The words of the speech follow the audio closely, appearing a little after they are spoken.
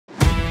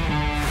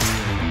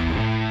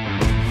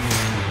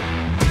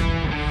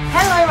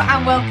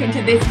and welcome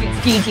to this week's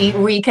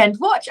GG Weekend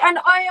Watch. And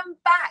I am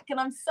back, and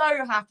I'm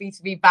so happy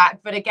to be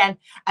back. But again,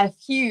 a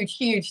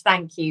huge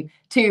thank you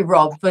to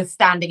Rob for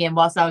standing in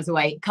whilst I was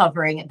away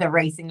covering the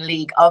Racing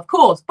League, of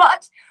course.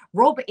 But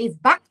Rob is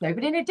back though,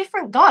 but in a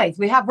different guise.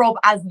 We have Rob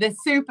as the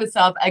super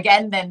sub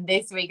again. Then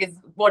this week is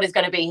what is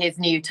going to be his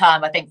new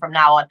term, I think, from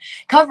now on,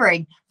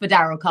 covering for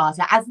Daryl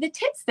Carter as the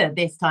tipster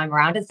this time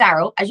around. As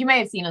Daryl, as you may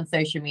have seen on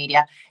social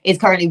media, is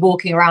currently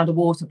walking around a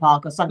water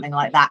park or something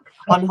like that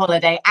on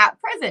holiday at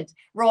present.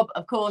 Rob,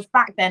 of course,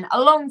 back then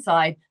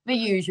alongside the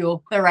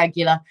usual, the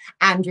regular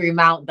Andrew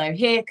Mount, though.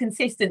 Here,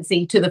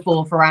 consistency to the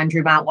fore for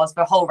Andrew Mount, whilst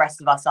the whole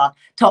rest of us are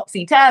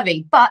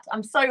topsy-turvy. But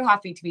I'm so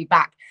happy to be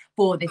back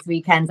for this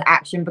weekend's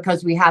action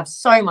because we have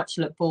so much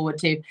to look forward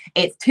to.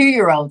 It's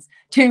 2-year-olds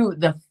to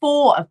the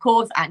 4, of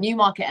course, at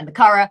Newmarket and the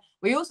Curragh.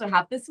 We also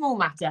have the small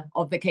matter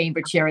of the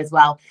Cambridgeshire as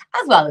well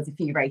as a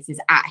few races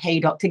at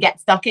Haydock to get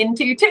stuck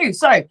into too.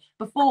 So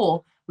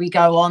before we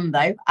go on,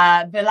 though,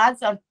 the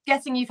lads, I'm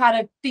guessing you've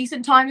had a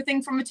decent time, I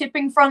think, from a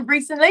tipping front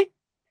recently.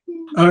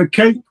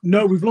 Kate,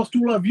 no, we've lost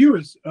all our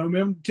viewers. We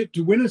haven't tipped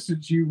a winner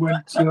since you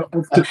went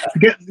off to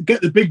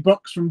get the big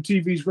bucks from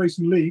TV's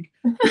Racing League.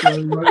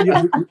 So,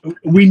 yeah,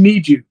 we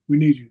need you. We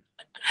need you.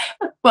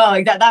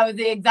 Well, that was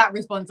the exact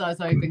response I was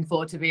hoping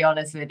for, to be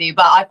honest with you.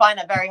 But I find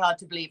that very hard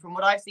to believe. From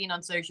what I've seen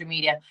on social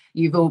media,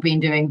 you've all been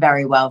doing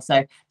very well.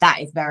 So that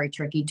is very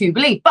tricky to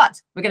believe.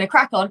 But we're going to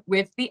crack on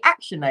with the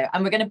action, though.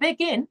 And we're going to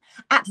begin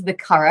at the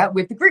Curragh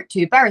with the Group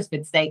 2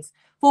 Beresford Stakes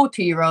for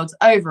 2-year-olds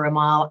over a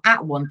mile at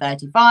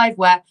 1:35,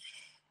 where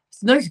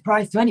it's no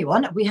surprise to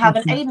anyone, we have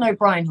an Aidan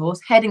O'Brien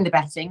horse heading the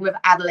betting with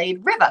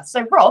Adelaide River.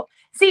 So, Rob,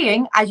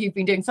 seeing as you've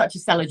been doing such a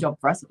stellar job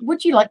for us,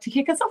 would you like to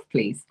kick us off,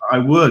 please? I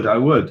would.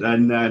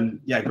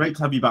 And yeah, great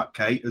to have you back,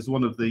 Kate. As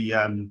one of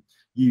the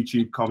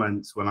YouTube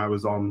comments when I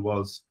was on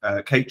was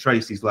Kate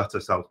Tracey's let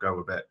herself go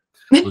a bit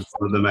was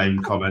one of the main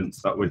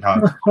comments that we had.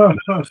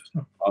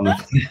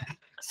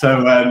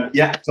 So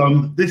yeah, so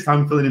I'm this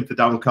time filling in for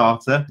Daryl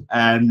Carter,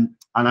 and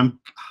I'm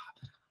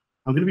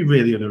going to be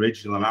really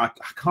unoriginal. I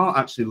can't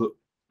actually look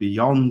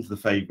beyond the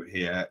favourite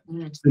here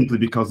simply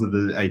because of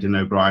the Aidan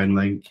O'Brien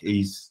link.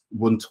 He's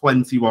won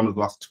 21 of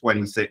the last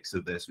 26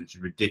 of this, which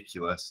is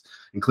ridiculous,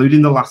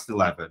 including the last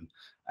 11.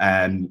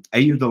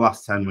 8 of the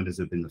last 10 winners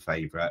have been the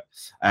favourite.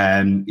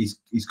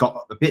 He's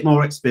got a bit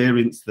more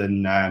experience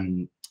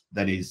than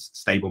his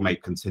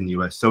stablemate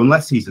Continuous. So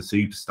unless he's a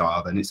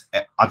superstar, then it's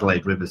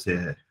Adelaide Rivers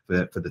here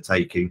for the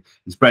taking.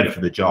 He's bred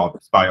for the job.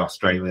 It's by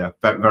Australia.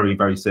 Very,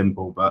 very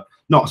simple, but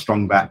not a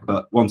strong bet,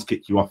 but one to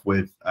kick you off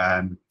with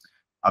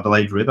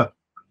Adelaide River.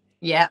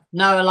 Yeah,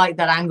 no, I like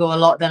that angle a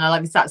lot. Then I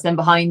like the stats then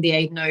behind the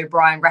Aidan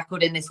O'Brien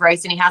record in this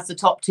race, and he has the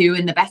top 2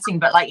 in the betting.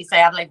 But like you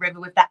say, Adelaide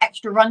River with that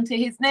extra run to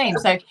his name.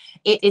 So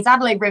it is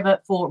Adelaide River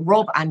for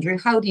Rob. Andrew,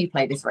 how do you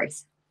play this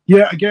race?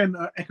 Yeah, again,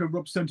 echo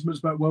Rob's sentiments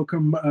about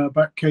welcome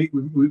back, Kate.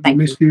 We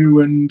missed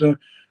you, and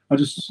I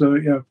just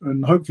yeah,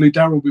 and hopefully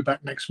Daryl will be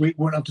back next week.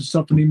 Won't have to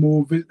suffer any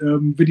more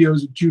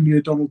videos of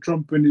Junior Donald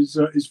Trump in his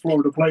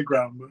Florida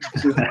playground.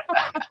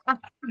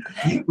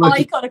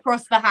 Icon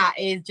across the hat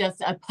is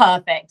just a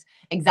perfect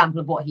example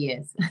of what he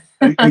is.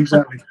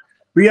 Exactly.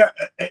 But yeah,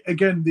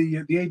 again, the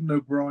Aidan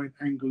O'Brien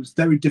angle is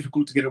very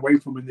difficult to get away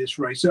from in this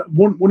race.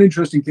 One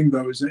interesting thing,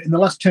 though, is that in the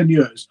last 10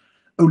 years,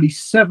 only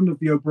 7 of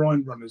the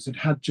O'Brien runners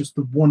had just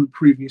the one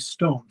previous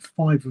start.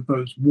 5 of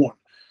those won.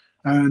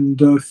 And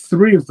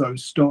 3 of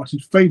those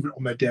started favourite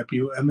on their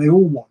debut, and they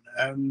all won.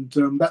 And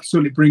that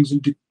certainly brings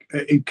into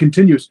in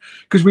Continuous,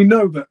 because we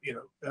know that, you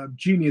know,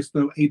 genius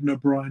though Aidan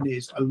O'Brien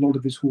is, a lot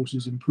of his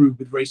horses improve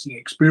with racing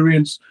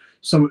experience.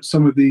 Some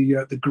of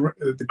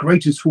the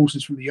greatest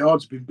horses from the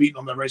yards have been beaten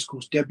on their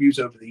racecourse debuts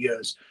over the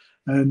years.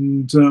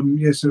 And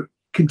yeah, so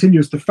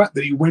Continuous, the fact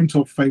that he went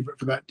off favourite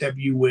for that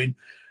debut win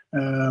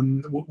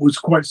was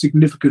quite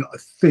significant, I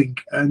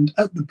think. And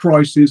at the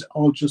prices,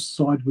 I'll just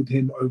side with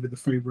him over the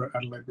favourite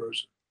Adelaide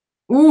Rose.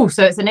 Oh,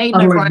 so it's an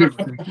Aidan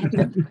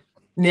O'Brien.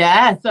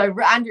 Yeah, so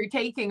Andrew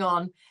taking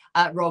on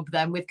Rob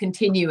then with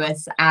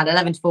Continuous at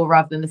 11-4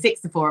 rather than the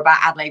 6-4 about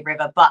Adelaide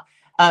River. But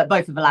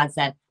both of the lads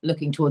then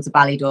looking towards the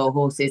Ballydoyle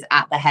horses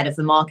at the head of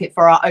the market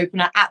for our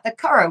opener at the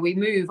Curragh. We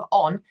move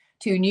on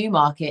to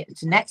Newmarket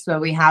next, where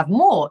we have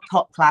more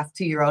top class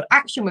 2-year-old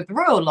action with the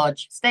Royal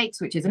Lodge Stakes,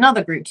 which is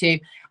another Group 2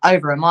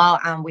 over a mile,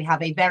 and we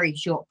have a very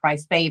short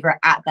price favourite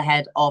at the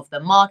head of the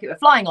market. We're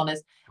Flying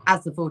Honours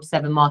as the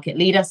 4-7 market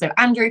leader. So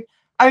Andrew,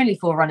 only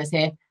 4 runners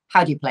here.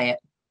 How do you play it?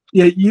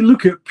 Yeah, you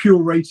look at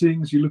pure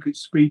ratings, you look at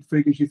speed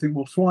figures, you think,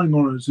 well, Flying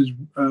Honours is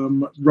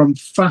run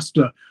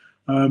faster.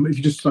 If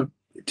you just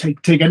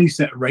take any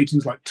set of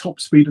ratings, like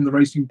Top Speed in the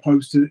Racing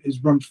Post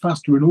is run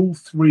faster in all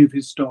 3 of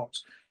his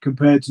starts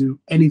compared to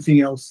anything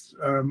else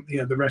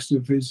the rest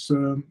of his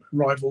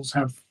rivals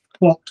have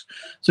clocked.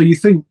 So you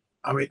think,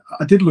 I mean,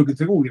 I did look and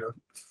think, oh,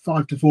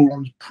 5-4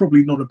 on is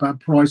probably not a bad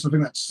price. I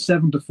think that's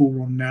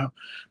 7-4 on now.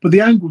 But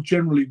the angle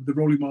generally with the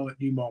Rolling Mile at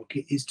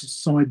Newmarket is to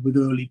side with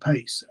early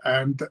pace,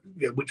 and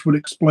which would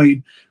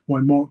explain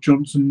why Mark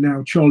Johnson,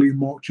 now Charlie and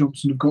Mark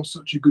Johnson, have got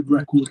such a good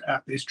record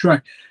at this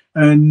track.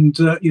 And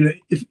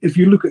if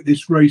you look at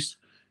this race,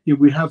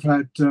 we have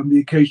had the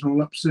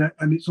occasional upset,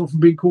 and it's often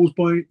been caused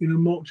by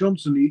Mark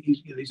Johnson.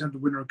 He's had the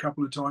winner a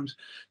couple of times.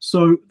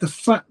 So the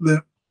fact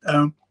that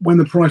when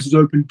the price is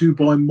open,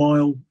 Dubai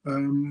Mile,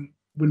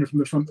 winner from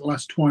the front the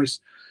last twice,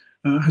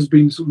 has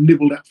been sort of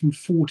nibbled at from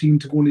 14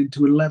 to 1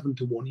 into 11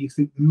 to 1. You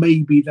think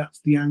maybe that's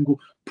the angle,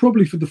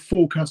 probably for the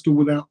forecaster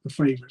without the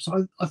favourites.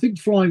 I think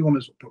Flying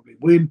Honours will probably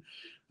win,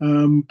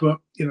 but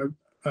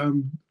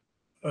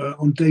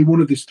on day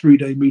one of this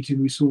 3-day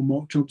meeting, we saw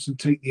Mark Johnson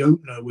take the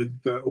opener with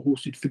a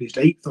horse who'd finished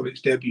 8th on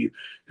its debut,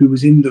 who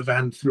was in the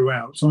van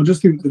throughout. So I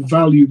just think the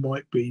value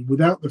might be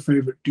without the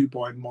favourite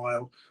Dubai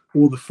Mile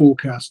or the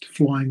forecast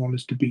Flying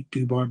Honours to beat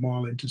Dubai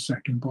Mile into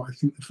second, but I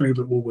think the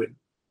favourite will win.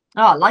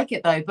 Oh, I like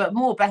it though, but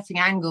more betting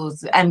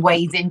angles and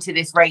ways into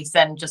this race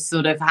than just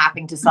sort of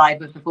having to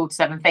side with the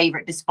 4-7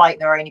 favourite, despite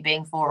there only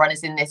being 4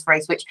 runners in this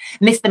race, which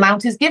Mr.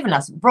 Mount has given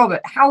us.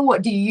 Robert, how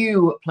do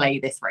you play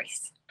this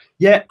race?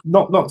 Yeah,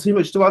 not too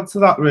much to add to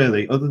that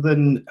really, other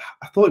than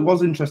I thought it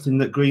was interesting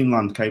that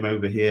Greenland came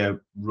over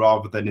here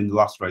rather than in the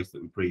last race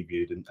that we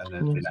previewed and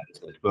then been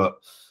entered. But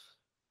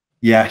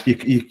yeah,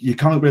 you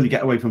can't really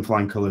get away from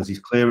Flying Colours. He's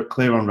clear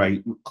on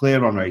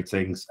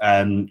ratings.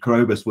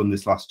 Carobus won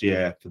this last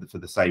year for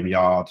the same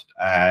yard.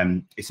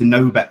 It's a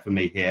no bet for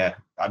me here.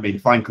 I mean,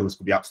 Flying Colours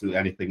could be absolutely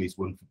anything. He's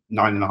won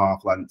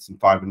 9.5 lengths and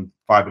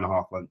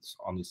 5.5 lengths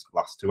on his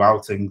last 2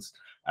 outings.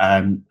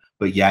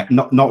 But yeah,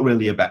 not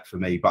really a bet for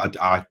me. But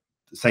I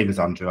same as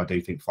Andrew, I do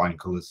think Flying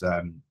Colours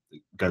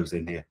goes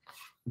in here.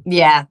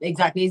 Yeah,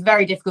 exactly. It's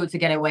very difficult to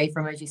get away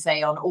from, as you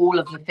say, on all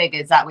of the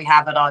figures that we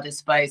have at our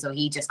disposal.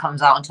 He just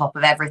comes out on top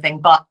of everything,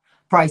 but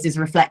price is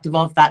reflective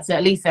of that. So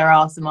at least there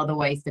are some other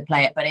ways to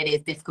play it, but it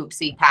is difficult to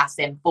see past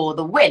him for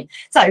the win.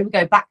 So we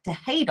go back to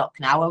Haydock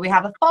now, where we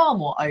have a far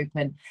more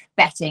open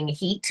betting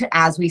heat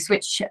as we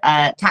switch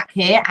tack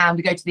here, and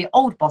we go to the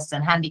Old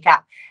Boston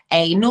handicap,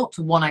 a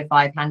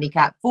 0-105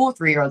 handicap for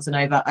 3-year-olds and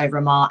over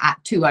a mile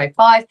at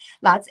 205.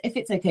 Lads, if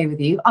it's okay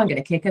with you, I'm going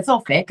to kick us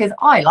off here because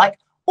I like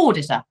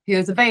Auditor, who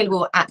is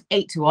available at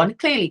 8-1,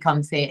 clearly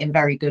comes here in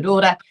very good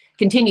order,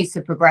 continues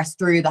to progress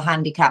through the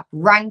handicap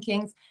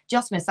rankings,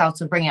 just missed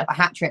out on bringing up a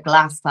hat-trick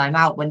last time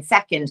out when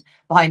second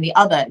behind the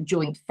other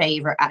joint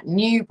favourite at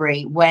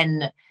Newbury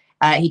when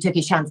he took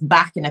his chance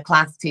back in a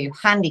Class 2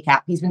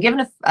 handicap. He's been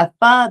given a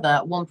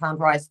further £1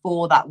 rise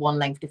for that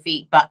 1-length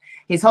defeat, but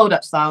his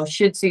hold-up style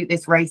should suit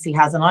this race. He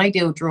has an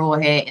ideal draw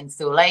here in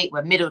Still Late,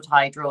 where middle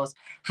tie draws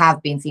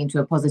have been seen to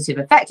a positive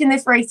effect in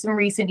this race in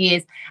recent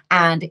years,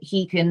 and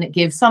he can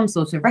give some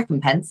sort of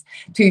recompense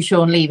to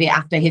Sean Levy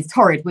after his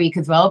torrid week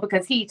as well,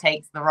 because he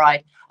takes the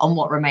ride on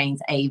what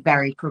remains a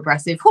very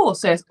progressive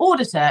horse. So it's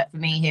Auditor for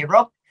me here.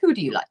 Rob, who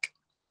do you like?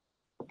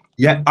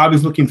 Yeah, I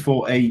was looking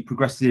for a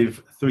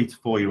progressive 3 to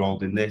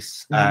 4-year-old in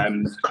this.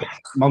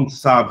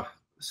 Montasab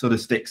sort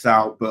of sticks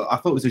out, but I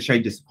thought it was a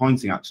shade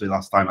disappointing actually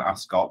last time at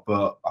Ascot.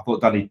 But I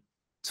thought Danny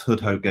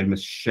Tudhope gave him a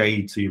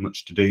shade too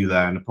much to do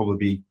there, and I'll probably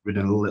be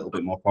ridden a little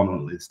bit more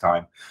prominently this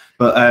time.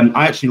 But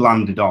I actually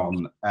landed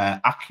on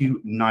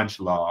Aku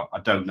Najlar. I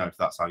don't know if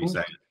that's how you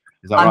say it.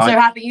 Is that right? I'm so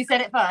happy you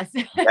said it first.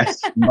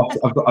 Yes,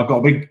 I've got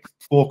a big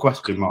 4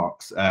 question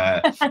marks.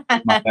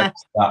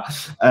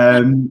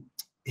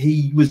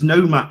 He was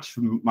no match for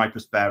My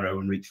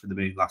Prospero and Reach for the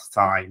Moon last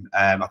time.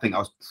 I think I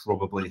was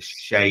probably a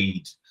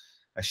shade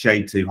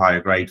too high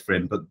a grade for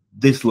him, but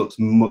this looks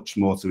much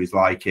more to his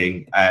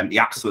liking. He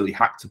absolutely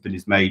hacked up in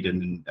his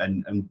maiden,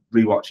 and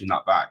rewatching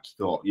that back,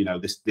 thought,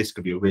 this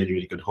could be a really,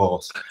 really good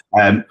horse.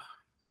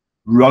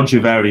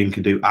 Roger Varian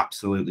can do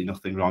absolutely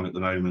nothing wrong at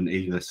the moment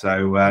either.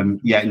 So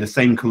yeah, in the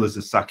same colours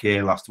as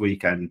Sakir last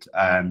weekend,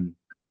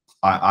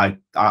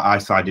 I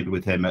sided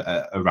with him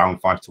at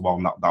around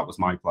 5-1. That was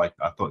my play.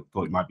 I thought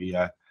it might be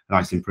a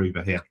nice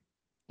improver here.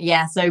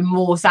 Yeah, so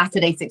more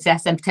Saturday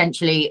success and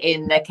potentially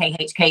in the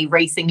KHK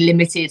Racing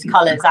Limited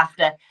colours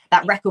after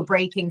that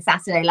record-breaking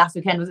Saturday last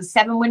weekend. Was it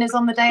 7 winners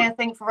on the day, I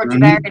think, for Roger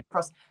Varian,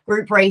 across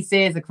group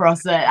races,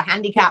 across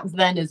handicaps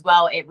then as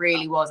well. It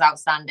really was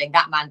outstanding.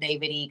 That man,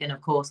 David Egan,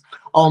 of course,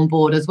 on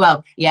board as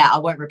well. Yeah, I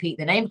won't repeat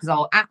the name because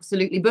I'll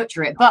absolutely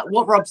butcher it. But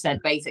what Rob said,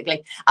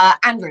 basically.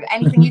 Andrew,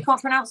 anything you can't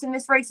pronounce in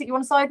this race that you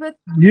want to side with?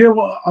 Yeah,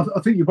 well,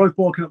 I think you're both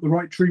barking up the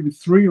right tree with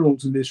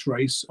 3-year-olds in this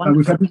race.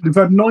 We've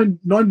had nine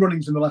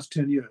runnings in the last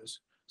 10 years.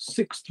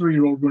 6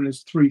 3-year-old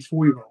runners, 3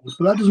 4-year-olds.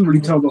 But that doesn't really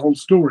tell the whole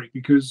story,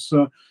 because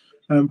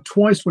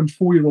twice when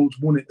 4-year-olds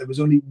won it, there was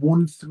only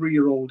 1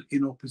 3-year-old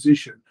in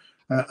opposition,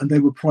 and they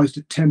were priced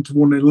at 10-1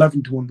 and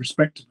 11-1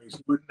 respectively. So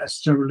they weren't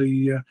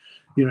necessarily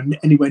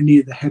anywhere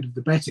near the head of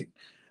the betting.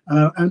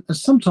 And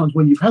sometimes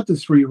when you've had the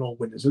 3-year-old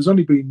winners, there's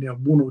only been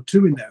 1 or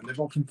 2 in there, and they've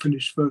often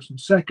finished first and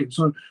second.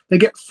 So they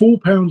get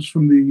 £4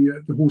 from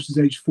the horses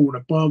aged 4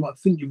 and above. I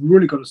think you've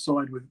really got to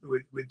side with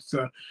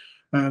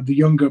the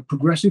younger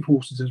progressive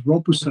horses, as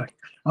Rob was saying.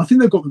 I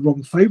think they've got the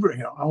wrong favourite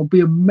here. I'll be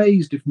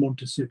amazed if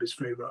Montasib is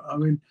favourite. I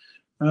mean,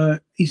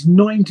 he's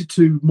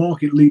 9-2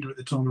 market leader at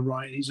the time of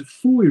writing. He's a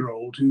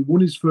 4-year-old who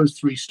won his first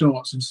 3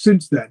 starts, and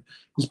since then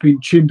has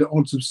been chinned at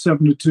odds of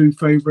 7-2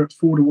 favourite,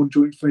 4-1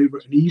 joint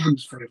favourite, and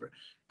evens favourite.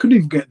 Couldn't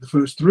even get the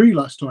first 3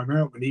 last time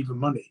out with even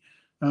money.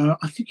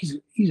 I think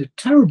he's a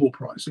terrible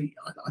price.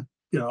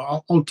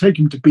 I'll take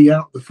him to be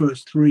out the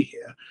first three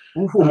here.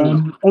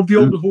 Of the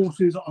older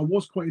horses, I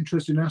was quite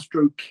interested in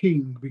Astro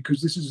King,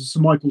 because this is a Sir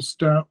Michael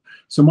Stout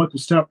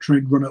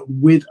trained runner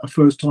with a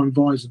first-time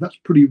visor. That's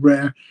pretty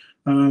rare.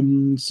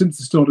 Since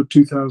the start of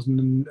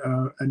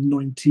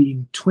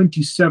 2019,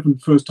 27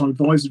 first-time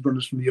visor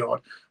runners from the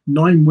yard,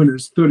 9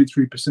 winners,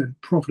 33%,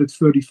 profit of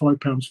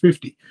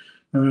 £35.50.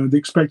 The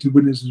expected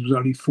winners was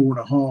only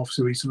 4.5,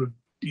 so he's sort of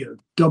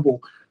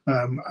double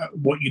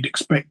what you'd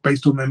expect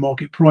based on their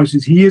market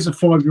prices. He is a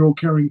 5-year-old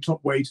carrying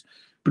top weight,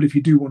 but if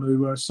you do want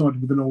to side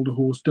with an older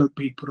horse, don't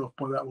be put off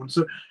by that one.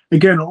 So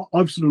again,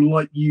 I've sort of,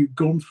 like you,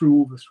 gone through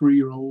all the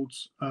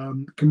 3-year-olds,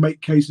 can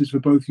make cases for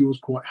both yours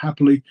quite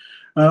happily.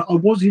 I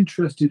was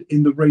interested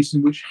in the race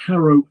in which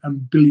Harrow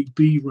and Billy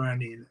B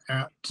ran in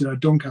at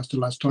Doncaster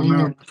last time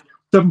out.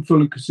 7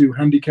 furlong Kazoo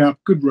handicap,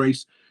 good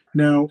race.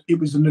 Now, it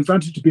was an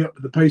advantage to be up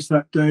at the pace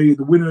that day.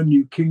 The winner,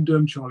 New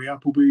Kingdom, Charlie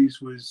Appleby's,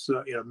 was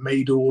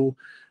Maydall.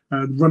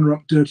 The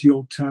runner-up, Dirty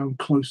Old Town,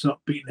 close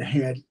up, beating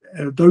ahead.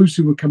 Those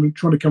who were trying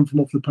to come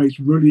from off the pace,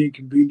 really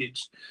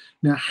inconvenienced.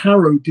 Now,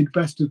 Harrow did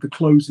best of the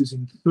closers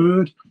in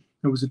third.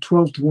 There was a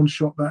 12-1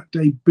 shot that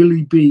day.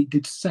 Billy B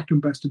did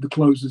second best of the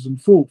closers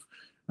and fourth.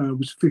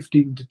 Was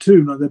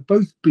 15-2. Now, they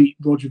both beat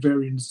Roger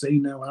Varian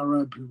Zain El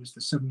Arab, who was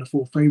the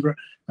 7-4 favourite,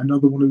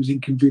 another one who was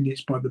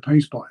inconvenienced by the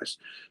pace bias.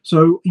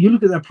 So you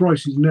look at their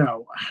prices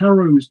now.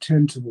 Harrow is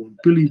 10-1.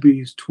 Billy B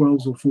is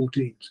 12s or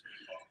 14s.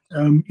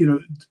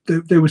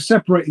 They were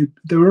separated.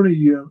 There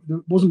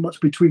wasn't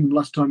much between them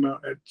last time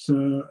out at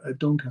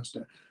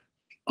Doncaster.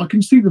 I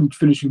can see them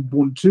finishing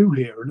 1-2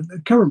 here, and at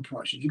the current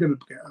prices, you're going to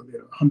get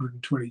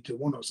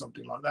 120-1 or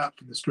something like that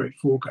for the straight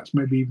forecast,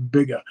 maybe even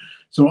bigger.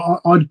 So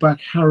I'd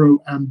back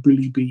Harrow and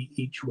Billy B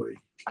each way.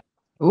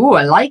 Oh,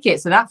 I like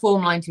it. So that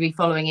form line to be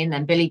following in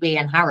then, Billy B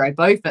and Harrow,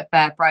 both at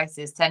fair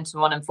prices,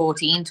 10-1 and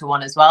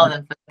 14-1 as well.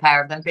 Then for the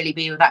pair of them, Billy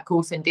B with that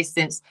course and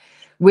distance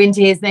win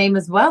to his name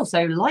as well.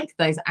 So like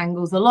those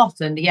angles a lot.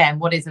 And yeah, and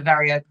what is a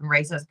very open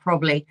race, that's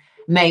probably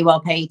may well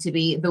pay to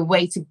be the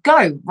way to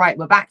go. Right,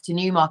 we're back to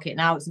Newmarket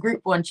now. It's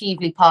Group 1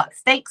 Cheveley Park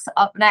Stakes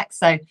up next.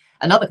 So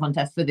another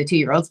contest for the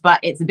 2-year-olds, but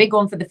it's a big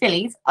one for the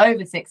fillies,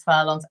 over 6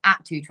 furlongs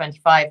at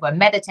 225, where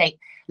Meditate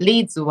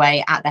leads the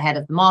way at the head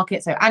of the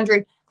market. So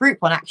Andrew, Group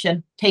 1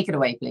 action, take it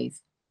away,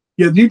 please.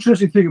 Yeah, the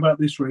interesting thing about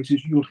this race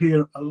is you'll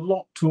hear a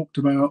lot talked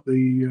about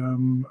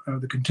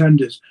the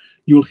contenders.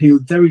 You'll hear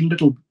very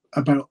little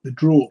about the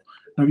draw.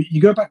 Now,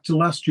 you go back to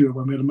last year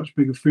when we had a much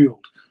bigger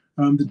field.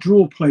 The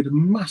draw played a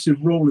massive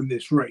role in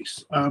this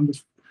race. The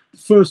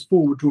first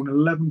 4 were drawn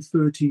 11,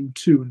 13,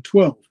 2 and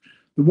 12.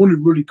 The one who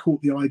really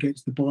caught the eye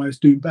against the bias,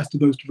 doing best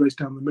of those to race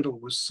down the middle,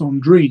 was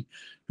Sandrine,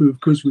 who,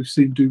 of course, we've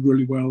seen do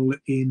really well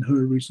in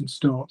her recent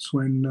starts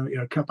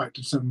when cut back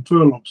to 7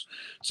 furlongs.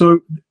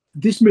 So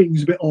this meeting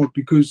is a bit odd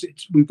because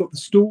we've got the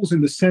stalls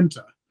in the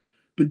centre,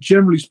 but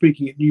generally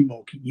speaking at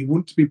Newmarket, you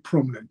want to be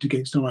prominent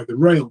against either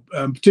rail,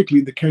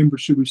 particularly in the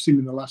Cambridgeshire we've seen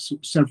in the last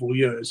several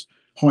years.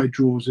 High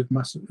draws have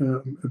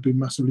been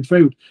massively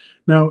favoured.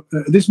 Now,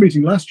 this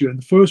meeting last year in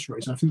the first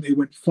race, I think they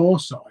went far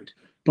side.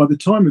 By the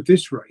time of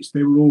this race,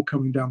 they were all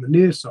coming down the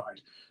near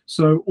side.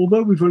 So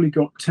although we've only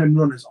got 10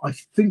 runners, I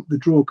think the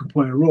draw can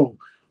play a role.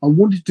 I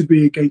wanted to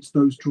be against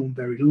those drawn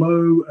very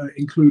low,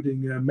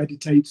 including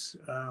Meditates,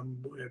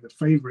 the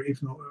favourite,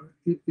 if not,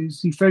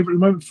 is he favourite at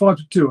the moment?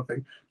 5-2, I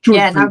think.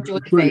 Joint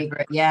joint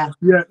favourite, yeah.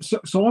 Yeah,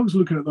 so I was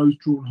looking at those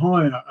drawn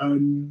higher,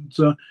 and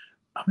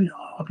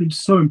I've been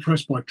so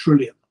impressed by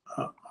Trillium.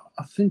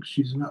 I think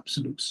she's an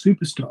absolute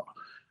superstar,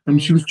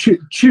 and she was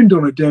tuned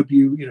on her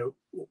debut,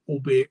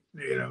 albeit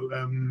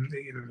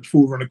the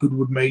forerunner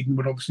Goodwood Maiden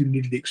would obviously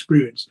needed the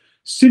experience.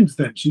 Since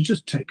then, she's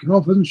just taken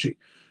off, hasn't she?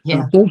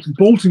 Yeah.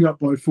 Bolting up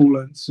by 4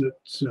 lengths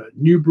at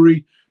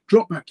Newbury,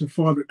 dropped back to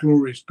 5 at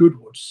Glorious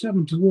Goodwood,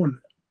 7-1.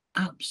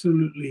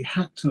 Absolutely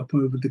hacked up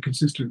over the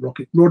consistent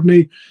Rocket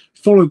Rodney.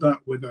 Followed that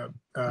with a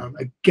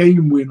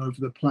game win over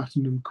the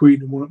Platinum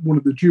Queen in one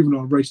of the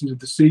juvenile races of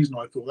the season.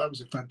 I thought that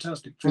was a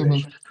fantastic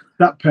finish.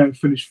 That pair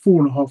finished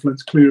 4.5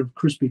 lengths clear of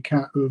Crispy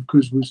Cat, who of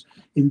course was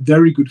in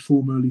very good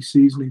form early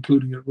season,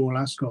 including at Royal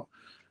Ascot.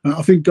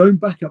 I think going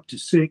back up to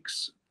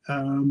 6,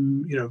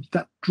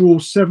 that draw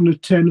 7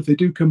 of 10, if they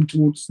do come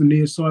towards the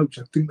near side, which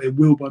I think they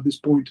will by this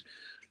point,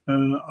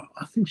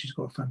 I think she's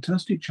got a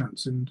fantastic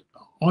chance, and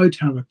I'd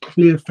have a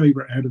clear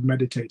favourite ahead of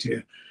Meditate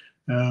here.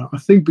 I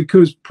think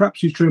because perhaps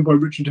she's trained by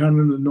Richard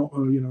Hanlon and not a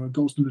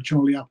Golston, a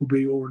Charlie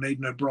Appleby or an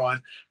Aidan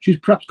O'Brien, she's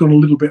perhaps gone a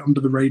little bit under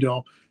the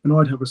radar, and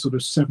I'd have a sort of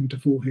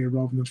 7-4 here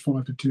rather than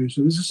 5-2.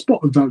 So there's a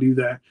spot of value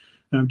there,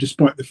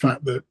 despite the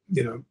fact that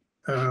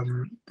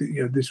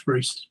this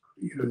race,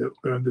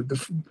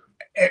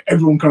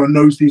 everyone kind of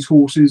knows these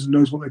horses and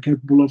knows what they're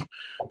capable of.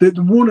 The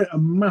one at a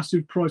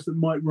massive price that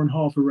might run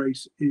half a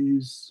race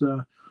is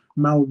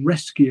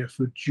Malreskia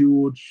for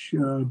George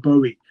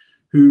Bowie,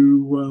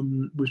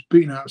 who was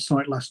beaten out of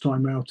sight last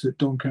time out at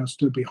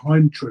Doncaster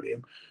behind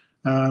Trillium.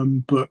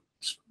 But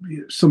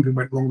something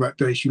went wrong that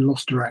day. She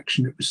lost her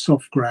action. It was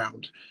soft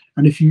ground.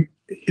 And if you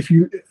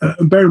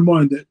and bear in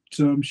mind that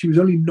she was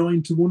only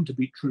 9-1 to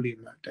beat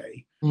Trillium that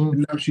day,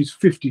 and now she's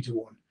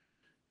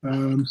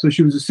 50-1. So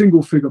she was a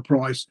single figure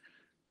price,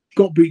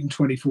 got beaten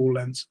 24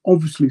 lengths.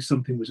 Obviously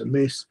something was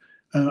amiss.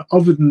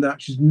 Other than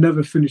that, she's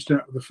never finished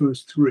out of the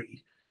first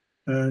 3.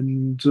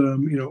 And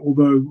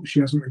although she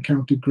hasn't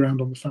encountered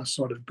ground on the fast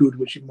side of good,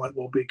 which it might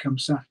well be come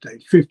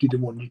Saturday,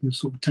 50-1, you can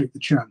sort of take the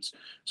chance.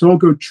 So I'll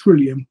go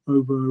Trillium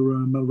over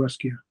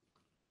Malreskia.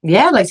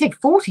 Yeah, like take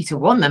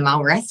 40-1 then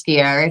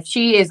Malreskia. If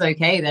she is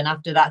okay, then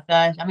after that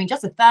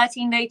just a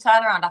 13-day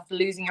turnaround after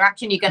losing your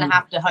action, you're going to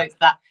have to hope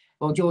that,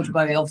 well, George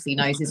Bowie obviously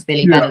knows his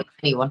filly better than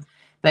anyone.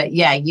 But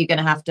yeah, you're going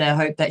to have to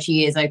hope that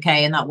she is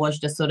okay. And that was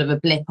just sort of a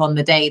blip on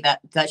the day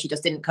that she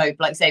just didn't cope,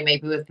 like say,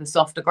 maybe with the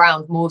softer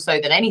ground more so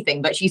than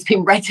anything. But she's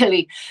been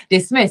readily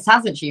dismissed,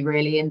 hasn't she,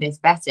 really, in this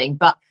betting?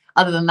 But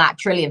other than that,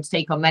 Trillium to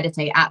take on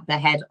Meditate at the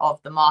head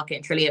of the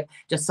market. Trillium,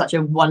 just such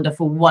a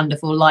wonderful,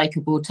 wonderful,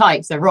 likeable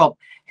type. So, Rob,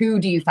 who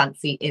do you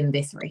fancy in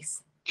this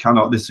race?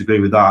 Cannot disagree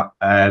with that.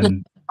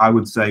 I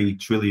would say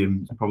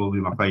Trillium is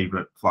probably my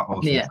favourite flat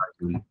horse. Yeah.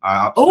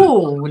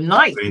 Oh,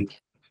 nice.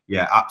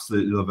 Yeah,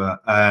 absolutely love her.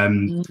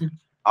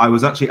 I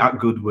was actually at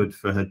Goodwood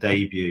for her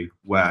debut,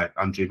 where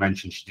Andrew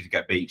mentioned she did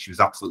get beat. She was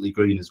absolutely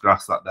green as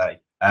grass that day.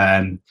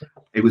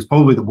 It was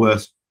probably the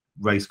worst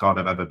race card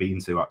I've ever been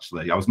to,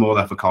 actually. I was more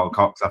there for Carl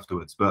Cox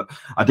afterwards, but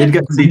I did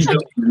get to see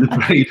Trillium in the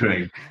parade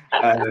ring.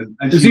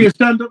 Is he a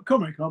stand-up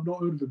comic? I've not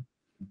heard of him.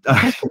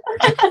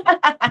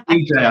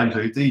 DJ,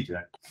 Andrew,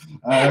 DJ.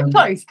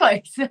 Close.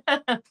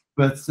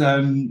 But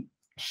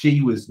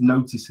she was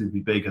noticeably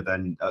bigger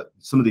than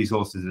some of these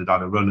horses had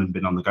had a run and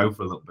been on the go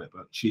for a little bit,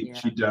 but she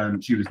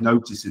was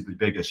noticeably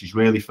bigger. She's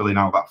really filling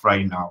out that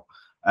frame now.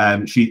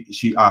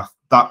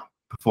 That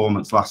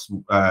performance last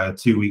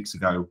 2 weeks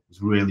ago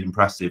was really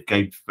impressive.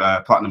 Gave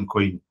Platinum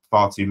Queen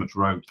far too much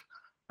rope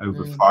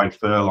over 5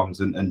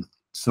 furlongs and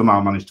somehow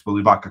managed to pull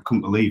it back. I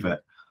couldn't believe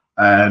it.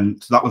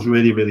 So that was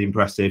really, really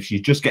impressive. She's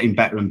just getting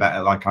better and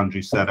better, like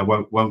Andrew said. I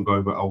won't go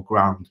over old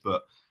ground,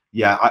 but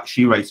yeah,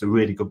 she rates a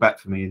really good bet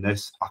for me in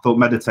this. I thought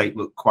Meditate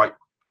looked quite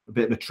a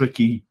bit of a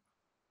tricky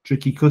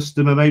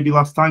customer maybe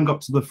last time,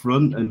 got to the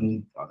front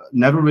and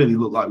never really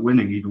looked like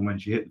winning even when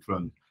she hit the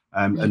front.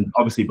 And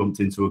obviously bumped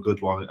into a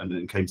good one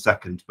and came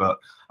second, but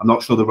I'm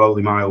not sure the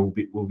Rolling Mile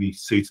will be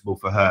suitable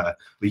for her.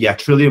 But yeah,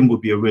 Trillium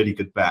would be a really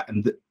good bet.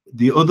 And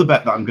the other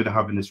bet that I'm going to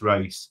have in this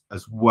race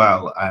as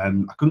well, I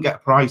couldn't get a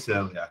price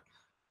earlier,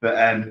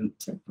 but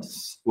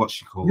what's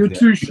she called? You're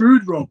too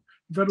shrewd, Rob.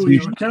 You've had all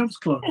your accounts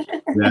closed.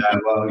 Yeah,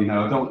 well,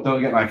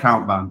 don't get my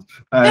account banned.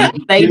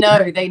 They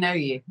know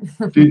you.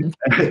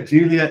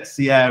 Juliet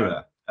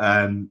Sierra.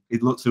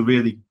 It looks a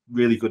really,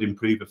 really good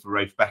improver for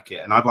Rafe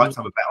Beckett, and I'd like to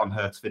have a bet on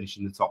her to finish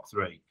in the top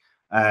 3.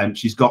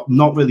 She's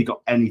not really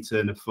got any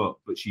turn of foot,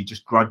 but she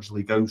just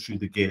gradually goes through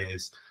the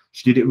gears.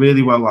 She did it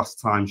really well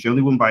last time. She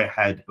only won by a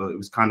head, but it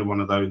was kind of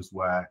one of those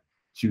where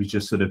she was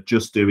just sort of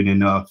just doing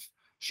enough.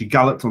 She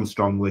galloped on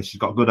strongly. She's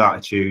got good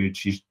attitude.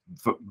 She's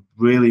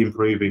really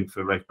improving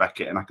for Rafe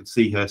Beckett, and I could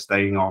see her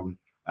staying on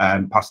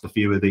past a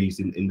few of these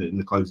in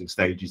the closing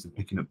stages and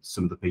picking up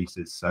some of the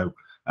pieces. So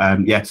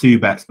yeah, 2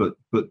 bets, but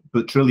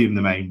Trillium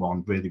the main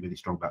one, really, really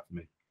strong bet for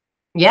me.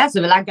 Yeah,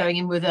 so the lad going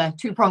in with a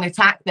 2-prong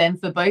attack then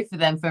for both of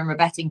them from a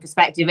betting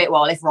perspective.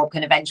 Well, if Rob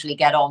can eventually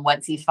get on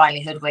once he's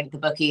finally hoodwinked the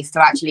bookies to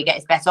actually get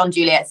his bet on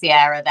Juliet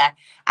Sierra there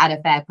at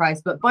a fair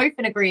price, but both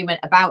in agreement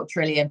about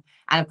Trillium.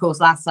 And of course,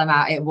 last time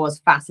out, it was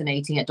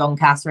fascinating at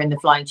Doncaster in the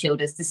Flying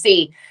Childers to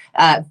see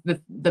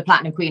the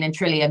Platinum Queen and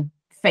Trillium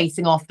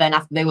facing off then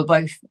after they were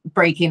both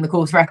breaking the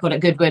course record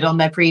at Goodwood on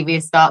their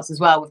previous starts as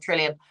well, with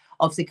Trillium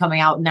obviously coming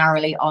out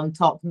narrowly on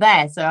top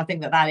there. So I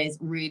think that is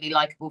really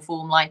likeable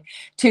form line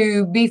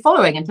to be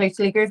following, and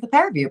totally agree with the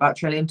pair of you about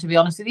Trillium, to be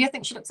honest with you. I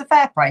think she looks a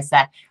fair price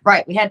there.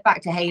 Right, we head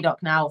back to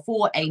Haydock now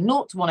for a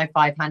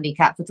 0-105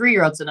 handicap for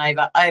 3-year-olds and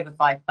over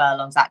 5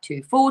 furlongs at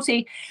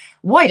 240.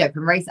 Wide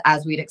open race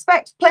as we'd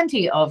expect.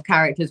 Plenty of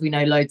characters we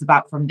know loads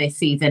about from this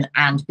season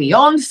and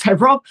beyond. So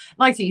Rob,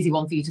 nice easy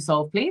one for you to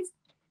solve, please.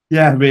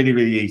 Yeah, really,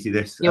 really easy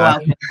this. You're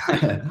welcome.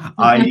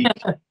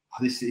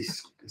 This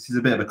is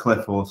a bit of a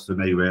cliff horse for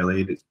me,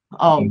 really. It's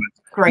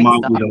great might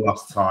stuff. be the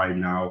last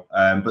time now,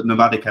 but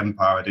Nomadic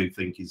Empire I do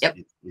think is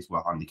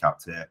well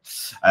handicapped here.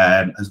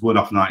 Has won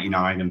off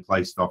 99 and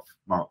placed off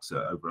marks at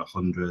over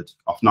 100,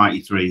 off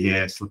 93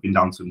 here, slipping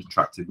down to an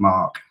attractive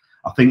mark.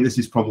 I think this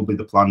is probably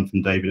the plan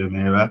from David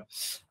O'Meara.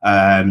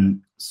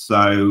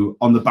 So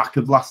on the back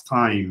of last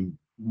time,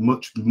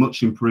 much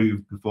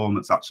improved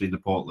performance actually in the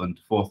Portland,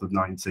 4th of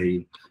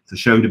 19. So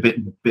showed a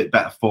bit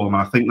better form.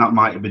 And I think that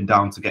might have been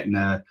down to getting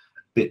a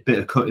bit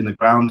of cut in the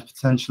ground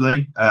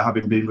potentially,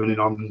 having been running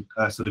on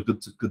sort of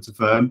good to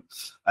firm.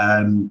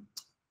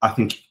 I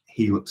think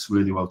he looks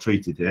really well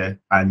treated here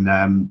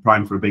and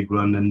primed for a big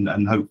run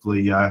and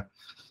hopefully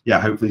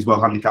hopefully he's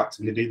well handicapped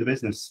and can do the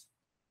business.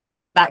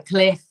 That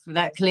cliff,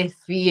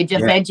 you're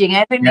just edging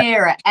ever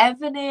nearer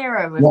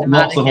with the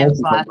Nomadic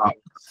Empire.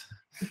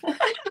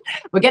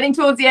 we're getting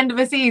towards the end of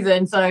the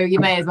season, so you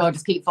may as well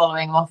just keep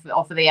following off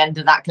of the end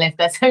of that cliff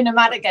there. So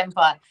Nomadic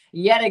Empire,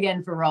 yet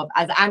again for Rob,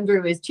 as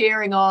Andrew is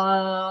cheering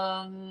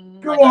on.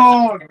 Go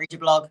on! Read your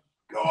blog.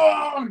 Go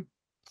on!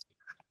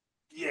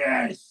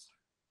 Yes!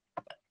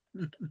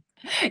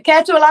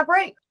 Care to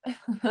elaborate?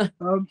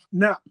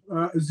 Now,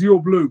 Azure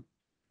Blue.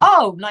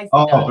 Oh, nice.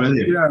 Oh,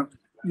 brilliant.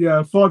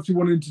 Yeah,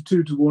 5-1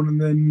 into 2-1, and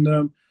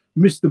then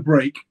missed the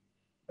break.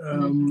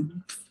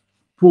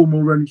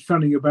 Formal run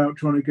fanning about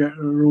trying to get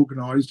her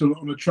organised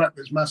on a track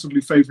that's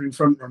massively favouring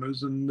front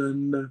runners, and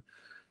then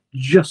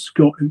just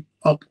got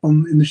up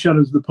in the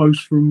shadows of the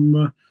post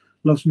from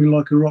Loves Me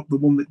Like a Rock, the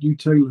one that you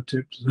Taylor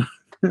tipped.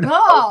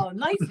 Oh,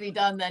 nicely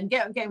done then.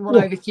 Getting one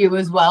over to you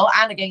as well,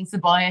 and against the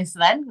bias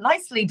then.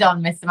 Nicely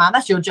done, Mr. Man.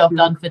 That's your job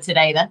done for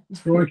today then.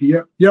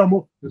 Yeah, I'm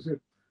off. That's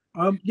it.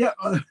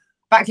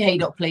 Back to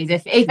Haydock, please.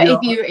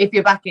 If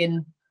you're back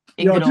in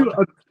good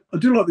order. I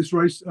do like this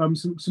race.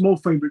 Some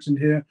old favourites in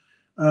here.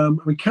 I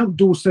mean, Count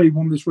d'Orsay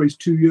won this race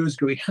 2 years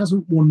ago. He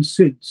hasn't won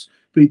since,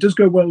 but he does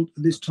go well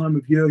at this time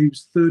of year. He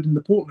was third in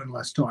the Portland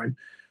last time,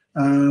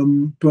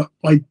 but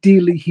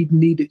ideally he'd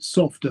need it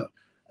softer.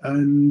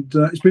 And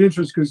it's been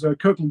interesting because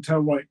Kirkland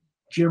Tellwright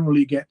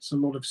generally gets a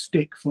lot of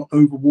stick for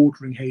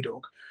overwatering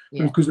Haydock.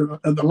 Yeah. Because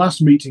at the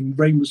last meeting,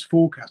 rain was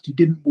forecast. He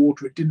didn't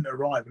water it, didn't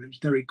arrive, and it was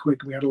very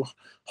quick. And we had a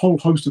whole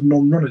host of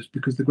non-runners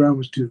because the ground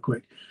was too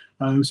quick.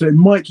 So it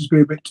might just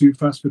be a bit too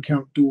fast for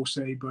Count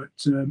d'Orsay, but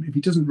if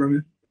he doesn't run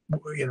it,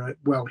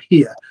 well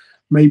here,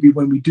 maybe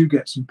when we do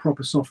get some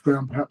proper soft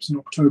ground, perhaps in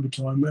October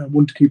time,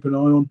 one to keep an eye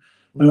on.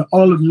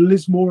 Isle of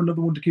Lismore,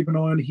 another one to keep an eye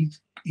on.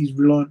 He's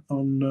reliant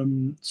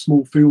on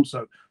small fields,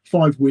 so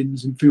 5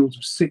 wins in fields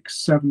of 6,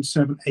 7,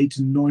 7, 8,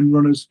 and 9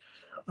 runners.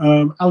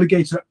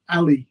 Alligator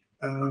Alley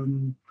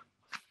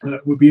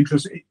would be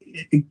interesting.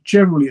 It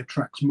generally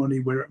attracts money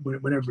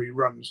whenever he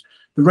runs.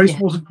 The race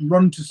wasn't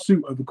run to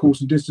suit over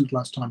course and distance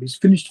last time. He's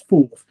finished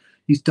 4th.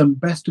 He's done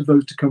best of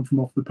those to come from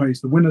off the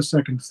pace. The winner,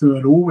 2nd,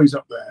 3rd, always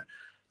up there.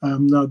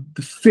 Now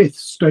the 5th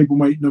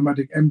stablemate,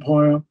 Nomadic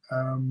Empire,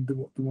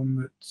 the one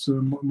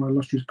that my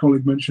illustrious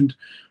colleague mentioned,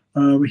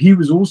 he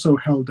was also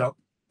held up.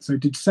 So he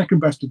did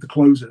 2nd best of the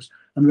closers,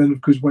 and then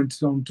of course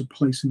went on to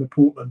place in the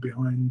Portland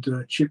behind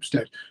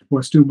Chipstead, who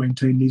I still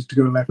maintain needs to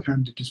go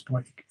left-handed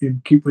despite him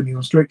keep winning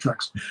on straight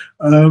tracks.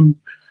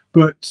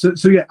 But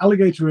yeah,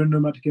 Alligator and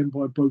Nomadic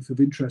Empire both of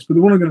interest. But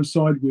the one I'm going to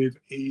side with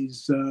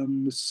is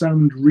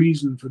Sound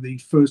Reason for the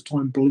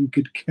first-time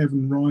blinkered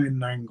Kevin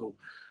Ryan angle.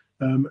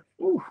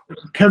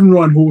 Kevin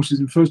Ryan horses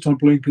and first-time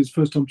blinkers,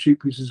 first-time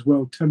cheap pieces as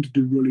well tend to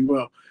do really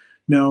well.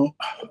 Now,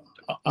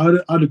 I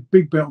had a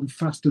big bet on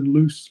Fast and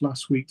Loose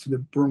last week for the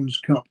Bronze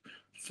Cup,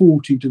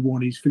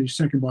 40-1. He's finished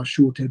 2nd by a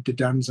short head to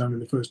Danzan in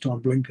the first-time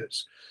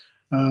blinkers.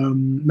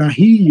 Now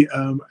he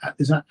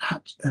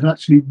had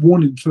actually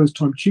won in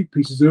first-time cheap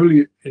pieces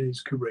earlier in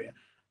his career,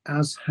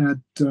 as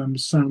had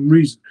Sound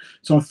Reason.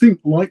 So I think,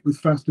 like with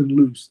Fast and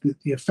Loose, that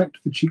the effect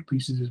of the cheap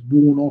pieces is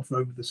worn off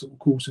over the sort of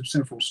course of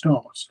several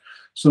starts.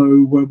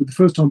 So with the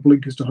first-time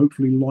blinkers to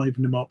hopefully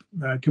liven him up,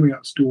 coming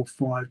out store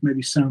 5,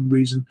 maybe Sound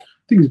Reason. I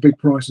think it's a big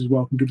price as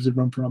well. Can give us a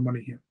run for our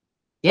money here.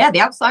 Yeah,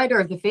 the outsider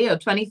of the field,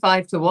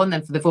 25-1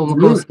 then for the former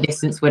course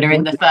distance winner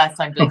in the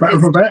first-time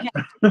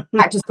blinkers.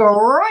 Had to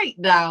scroll right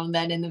down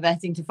then in the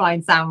betting to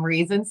find Sound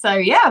Reason. So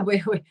yeah,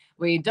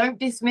 we don't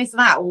dismiss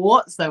that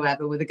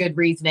whatsoever with a good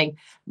reasoning.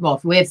 Well,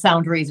 with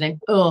sound reasoning.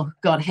 Oh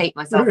God, hate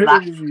myself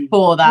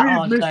for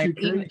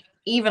that.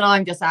 Even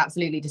I'm just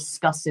absolutely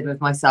disgusted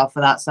with myself for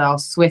that. So I'll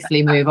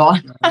swiftly move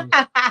on.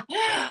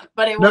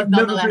 But it was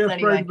nonetheless never be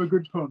afraid anyway. Of a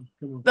good pun.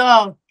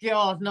 Oh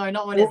God, no,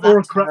 not when it's or that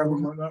a crap terrible.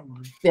 one like that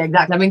one. Yeah,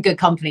 exactly. I'm in good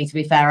company, to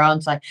be fair,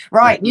 aren't I?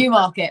 Right,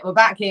 Newmarket. We're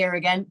back here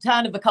again.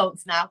 Turn of the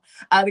colts now.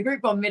 The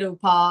Group 1 Middle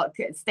Park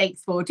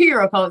Stakes for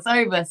 2-year-old colts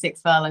over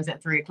 6 furlongs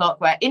at 3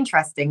 o'clock, where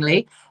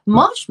interestingly,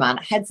 Marshman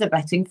heads are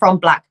betting from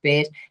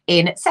Blackbeard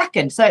in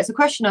 2nd. So it's a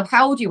question of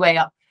how do you weigh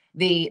up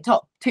the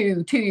top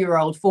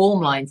 2-year-old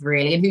form lines,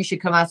 really, and who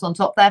should come out on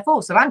top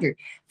therefore. So Andrew,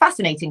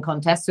 fascinating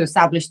contest to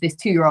establish this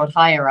 2-year-old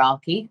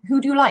hierarchy. Who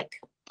do you like?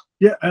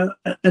 Yeah,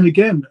 and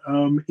again,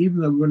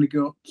 even though we've only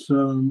got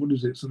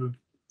sort of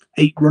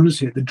 8 runners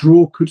here, the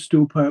draw could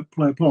still play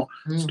a part.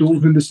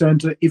 Stalls in the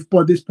centre. If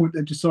by this point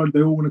they've decided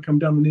they all want to come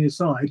down the near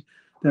side,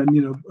 then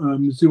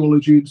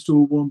Zoology in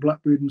stall 1,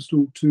 Blackbeard in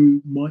stall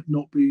 2 might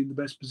not be in the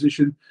best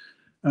position.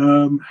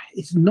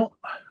 It's not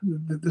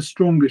the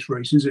strongest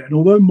race, is it? And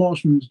although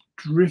Marshman's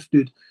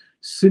drifted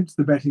since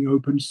the betting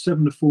opened,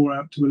 7-4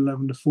 out to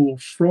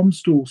 11-4 from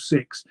stall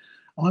 6,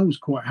 I was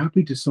quite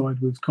happy to side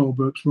with Carl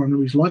Burke's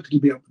runner. He's likely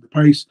to be up with the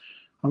pace.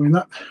 I mean,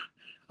 I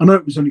know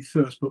it was only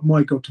first, but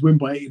my God, to win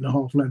by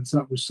 8.5 lengths,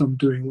 that was some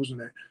doing,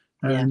 wasn't it?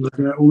 And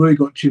although he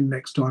got chin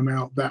next time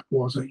out, that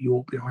was at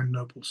York behind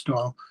Noble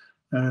Style.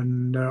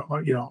 And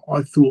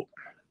I thought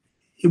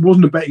it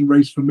wasn't a betting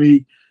race for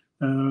me.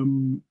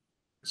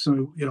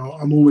 So,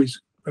 I'm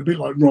always a bit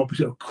like Rob,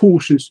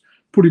 cautious,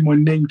 putting my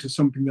name to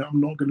something that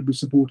I'm not going to be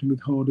supporting with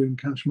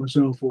hard-earned cash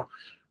myself, or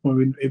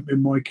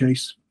in my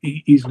case,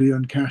 easily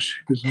earned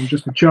cash, because I'm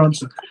just a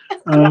chancer.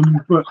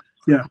 But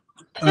yeah,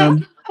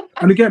 and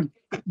again,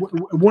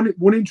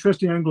 one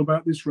interesting angle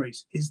about this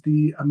race is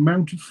the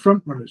amount of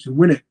front runners who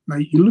win it. Now,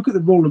 you look at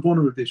the roll of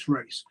honour of this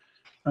race,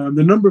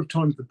 the number of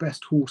times the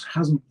best horse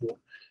hasn't won,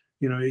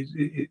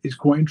 is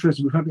quite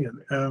interesting. We've had,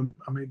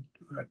 I mean,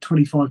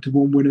 25 to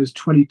 1 winners,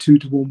 22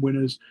 to 1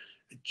 winners.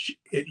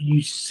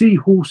 You see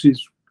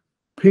horses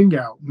ping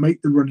out,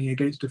 make the running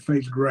against a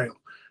favoured rail,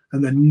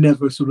 and then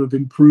never sort of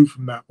improve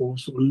from that or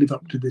sort of live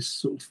up to this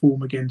sort of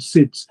form again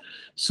since.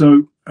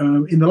 So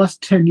in the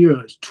last 10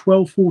 years,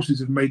 12 horses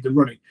have made the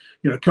running.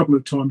 A couple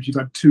of times you've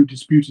had 2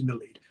 disputing the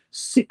lead.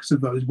 6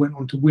 of those went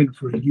on to win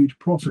for a huge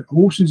profit.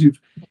 Horses who've,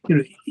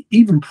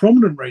 even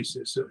prominent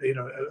races,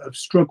 have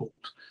struggled.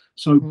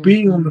 So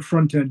being on the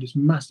front end is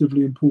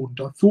massively important.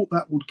 I thought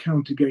that would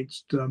count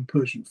against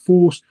Persian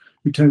Force,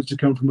 who tends to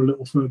come from a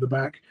little further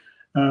back.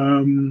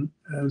 And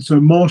so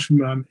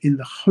Marshman, in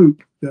the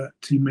hope that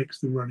he makes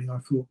the running, I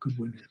thought could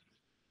win it.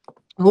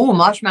 Oh,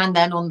 Marshman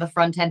then on the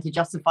front end to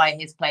justify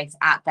his place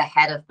at the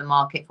head of the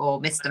market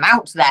for Mr.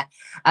 Mount there.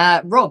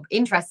 Rob,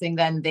 interesting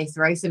then this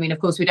race. I mean, of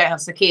course, we don't have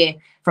Sakir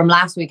from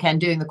last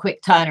weekend doing the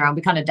quick turnaround.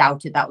 We kind of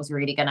doubted that was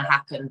really going to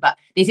happen, but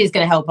this is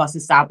going to help us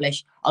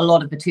establish a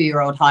lot of the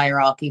 2-year-old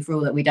hierarchy for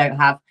all that we don't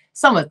have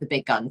some of the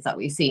big guns that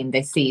we've seen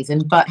this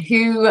season. But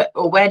who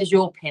or where does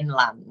your pin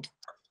land?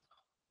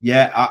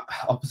 Yeah,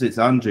 opposite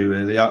to Andrew,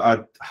 really. I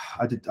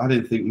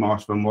didn't think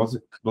Marshman was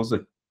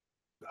the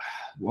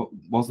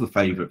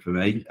favourite for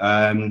me.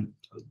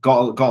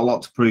 Got a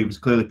lot to prove. Was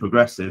clearly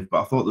progressive,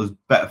 but I thought there was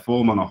better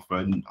form on offer,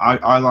 and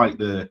I like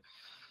the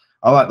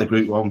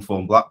Group 1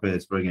 form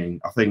Blackbeard's bringing.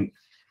 I think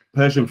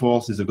Persian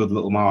Force is a good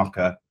little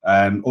marker.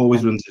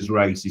 Always runs his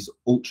race. He's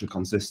ultra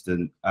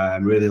consistent.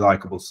 Really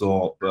likable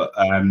sort. But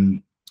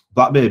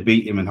Blackbeard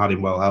beat him and had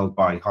him well held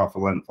by half a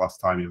length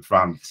last time in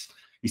France.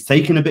 He's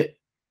taken a bit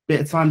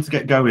of time to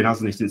get going,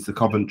 hasn't he, since the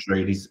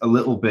Coventry? He's a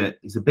bit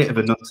of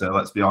a nutter,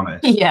 let's be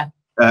honest. Yeah.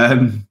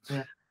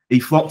 He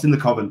flopped in the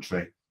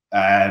Coventry.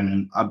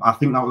 I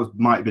think that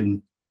might have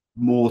been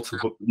more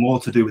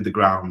to do with the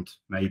ground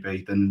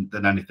maybe than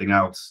anything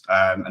else.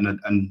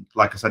 And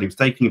like I said, he was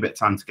taking a bit of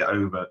time to get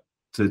over,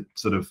 to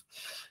sort of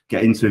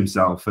get into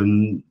himself,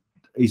 and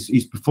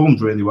he's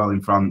performed really well in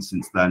France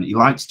since then. He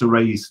likes to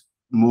raise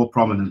more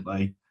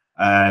prominently.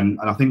 And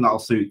I think that'll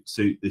suit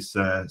this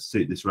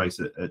race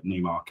at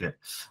Newmarket.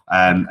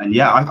 And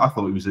yeah, I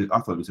thought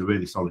it was a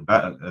really solid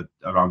bet at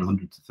around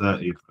 100 to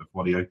 30 of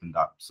what he opened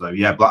at. So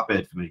yeah,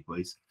 Blackbeard for me,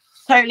 please.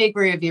 Totally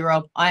agree with you,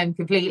 Rob. I am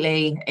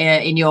completely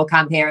in your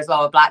camp here as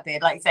well with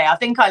Blackbeard. Like you say, I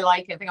think I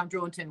like him. I think I'm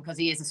drawn to him because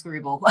he is a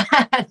screwball.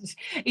 And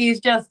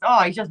he's just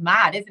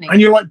mad, isn't he? And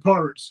you like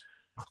pirates.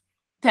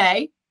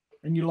 Okay.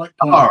 And you like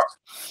pirates.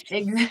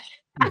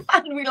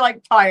 And we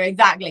like pirate,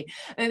 exactly.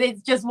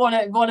 It's just one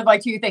of my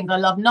 2 things. I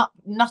love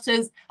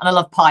nutters and I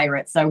love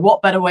pirates. So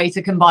what better way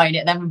to combine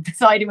it than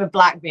siding with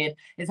Blackbeard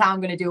is how I'm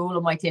going to do all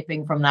of my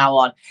tipping from now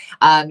on.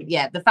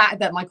 Yeah, the fact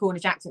that my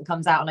Cornish accent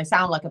comes out and I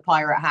sound like a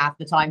pirate half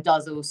the time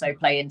does also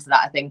play into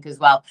that, I think, as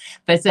well.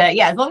 But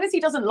yeah, as long as he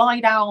doesn't lie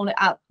down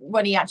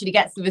when he actually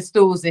gets to the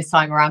stalls this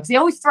time around, because he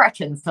always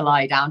threatens to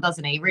lie down,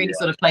 doesn't he? He really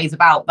sort of plays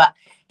about. But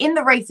in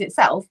the race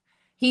itself,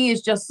 he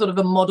is just sort of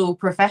a model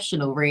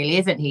professional, really,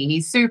 isn't he?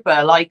 He's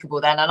super likable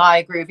then. And I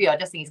agree with you. I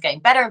just think he's getting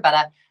better and better.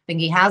 I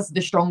think he has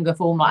the stronger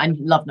form. I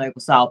love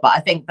Noble Style, but I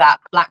think that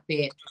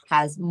Blackbeard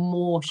has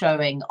more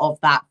showing of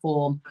that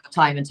form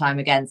time and time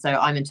again. So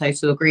I'm in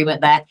total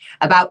agreement there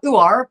about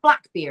Uar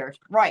Blackbeard.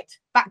 Right,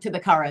 back to the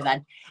Curragh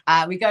then.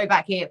 We go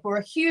back here for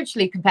a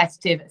hugely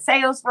competitive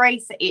sales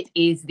race. It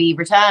is the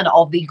return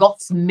of the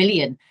Goths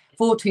Million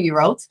for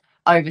 2-year-olds.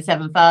 Over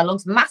 7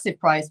 furlongs, massive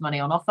prize money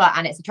on offer,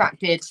 and it's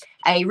attracted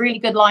a really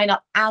good lineup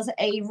as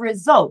a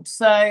result.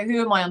 So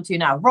who am I on to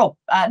now? Rob,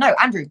 no,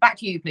 Andrew, back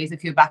to you, please,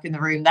 if you're back in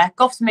the room there.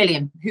 Goths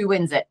Million, who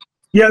wins it?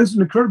 Yeah, this is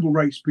an incredible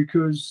race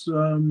because,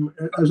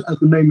 as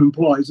the name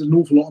implies, there's an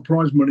awful lot of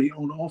prize money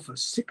on offer.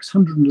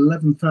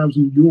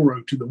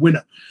 €611,000 to the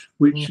winner,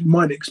 which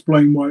might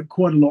explain why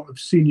quite a lot of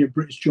senior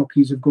British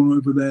jockeys have gone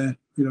over there,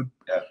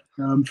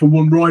 for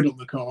one ride on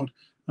the card.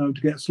 To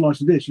get a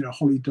slice of this,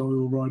 Holly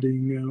Doyle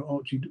riding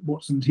Archie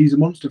Watson's He's a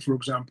Monster, for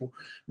example,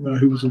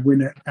 who was a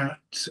winner at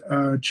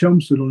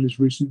Chelmsford on his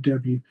recent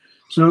debut.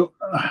 So,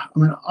 I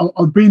mean,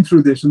 I've been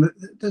through this, and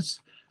I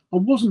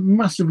wasn't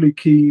massively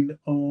keen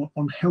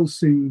on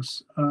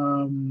Helsing's,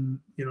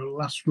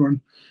 last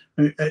run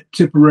at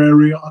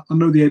Tipperary. I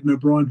know the Aidan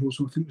O'Brien horse,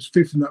 who I think was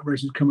 5th in that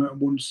race, has come out and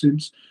won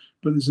since,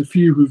 but there's a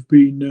few who've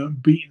been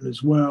beaten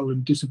as well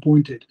and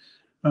disappointed.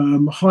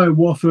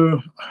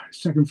 Hiawatha,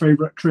 second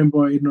favourite, trained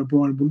by Aidan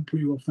O'Brien, wouldn't put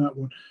you off that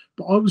one.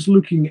 But I was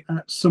looking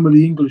at some of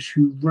the English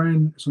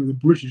the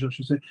British, I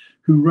should say,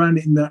 who ran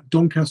in that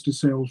Doncaster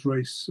sales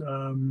race,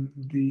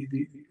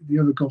 the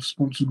other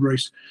golf-sponsored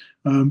race.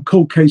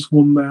 Cold Case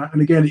won that,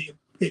 and again,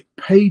 it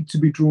paid to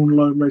be drawn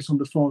low and race on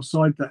the far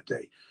side that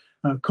day.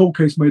 Cold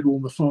Case made all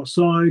on the far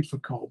side for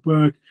Carl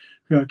Burke,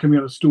 coming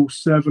out of stall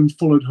 7,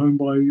 followed home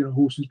by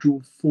horses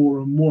drawn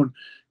 4 and 1.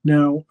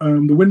 Now,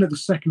 the winner, the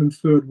 2nd and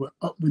 3rd were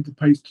up with the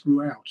pace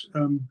throughout.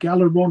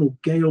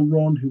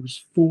 Galeron, who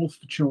was 4th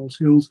for Charles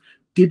Hills,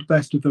 did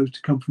best of those to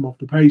come from off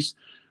the pace.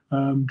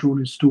 drawn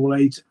in stall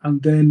 8,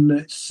 and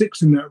then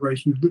 6 in that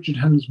race with Richard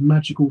Hannon's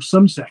Magical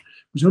Sunset.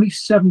 It was only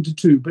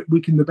 7-2, but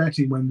weak in the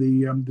betting when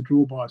the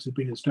draw bias had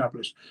been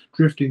established,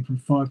 drifting from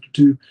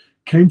 5-2,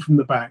 came from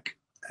the back,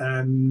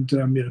 and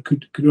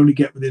could only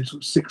get within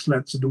sort of 6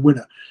 lengths of the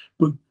winner.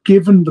 But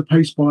given the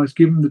pace bias,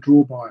 given the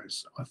draw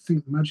bias, I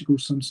think Magical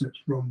Sunset's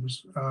run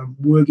was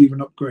worthy of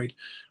an upgrade.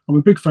 I'm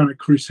a big fan of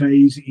Chris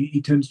Hayes.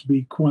 He tends to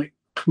be quite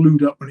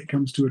clued up when it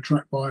comes to a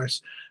track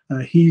bias.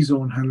 He's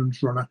on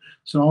Hannon's runner,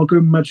 so I'll go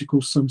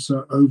Magical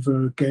Sunset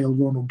over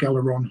Galeron or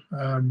Galeron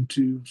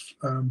to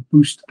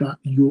boost that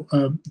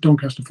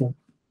Doncaster form.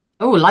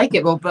 Oh, like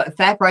it. Well, but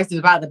fair price is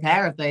about the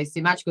pair of those. So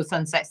Magical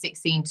Sunset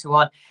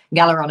 16-1,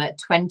 Galeron at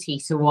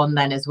 20-1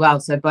 then as well.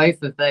 So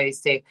both of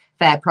those two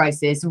fair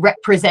prices,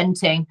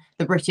 representing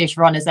the British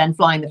runners then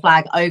flying the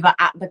flag over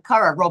at the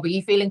Curragh. Rob, are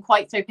you feeling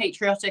quite so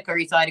patriotic, or are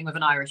you siding with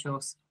an Irish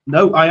horse?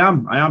 No, I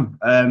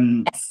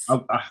am. Yes.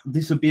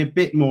 This would be a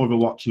bit more of a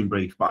watching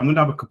brief, but I'm going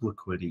to have a couple of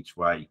quid each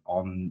way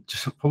on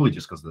probably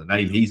just because of the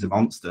name. He's a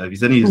monster. If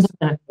he's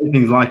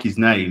anything like his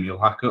name,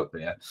 you'll hack up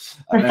here.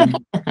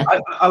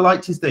 I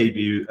liked his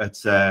debut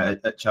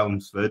at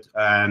Chelmsford.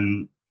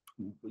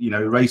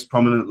 Raced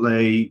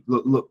prominently,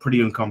 looked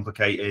pretty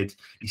uncomplicated.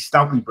 He's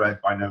stoutly bred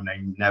by No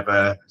Name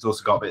Never. He's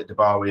also got a bit of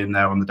Debarwy in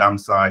there on the dam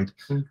side.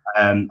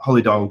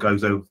 Hollydale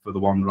goes over for the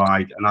one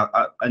ride, and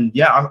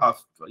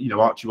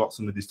Archie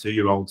Watson with his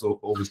 2-year-olds,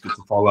 always good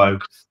to follow.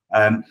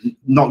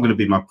 Not going to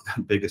be my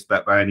biggest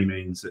bet by any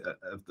means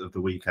of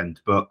the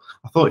weekend, but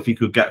I thought if he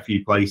could get a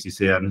few places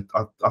here, and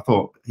I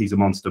thought He's a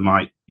Monster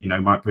might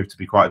prove to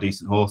be quite a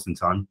decent horse in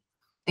time.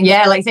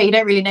 Yeah, like I say, you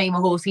don't really name a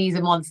horse He's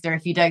a Monster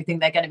if you don't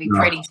think they're going to be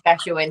pretty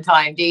special in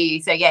time, do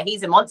you? So yeah,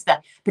 He's a Monster.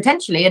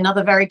 Potentially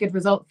another very good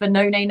result for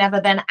No Name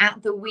Never then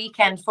at the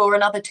weekend for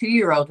another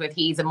 2-year-old with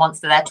He's a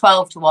Monster there.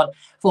 12-1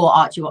 for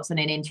Archie Watson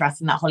in interest,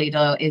 and that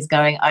Hollydale is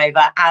going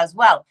over as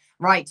well.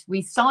 Right,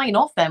 we sign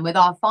off then with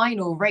our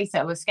final race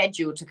that we're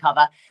scheduled to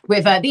cover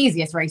with the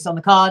easiest race on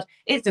the card.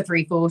 It's the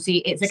 340.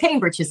 It's a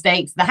Cambridgeshire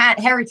Stakes, the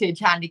Heritage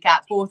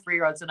Handicap,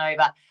 4-3 odds and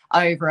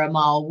over a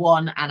mile,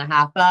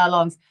 1.5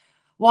 furlongs.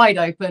 Wide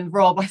open.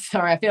 Rob, I'm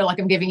sorry, I feel like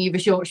I'm giving you the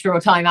short straw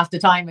time after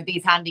time with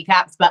these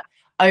handicaps, but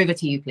over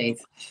to you,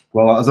 please.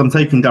 Well, as I'm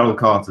taking Daryl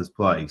Carter's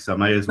place, I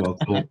may as well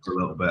talk a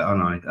little bit,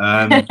 haven't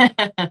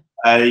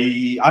I?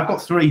 I've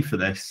got 3 for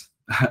this,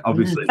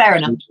 obviously. Fair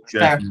enough.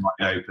 Wide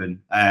open.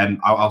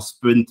 I'll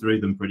spin through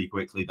them pretty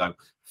quickly, though.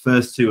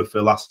 First 2 are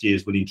for last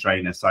year's winning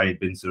trainer, Syed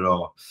Bin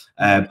Saror.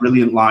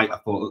 Brilliant Light, I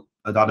thought,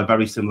 had a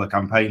very similar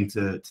campaign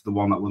to the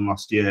one that won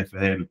last year for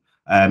him,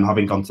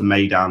 having gone to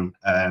Maidan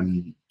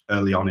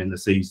early on in the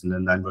season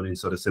and then running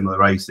sort of similar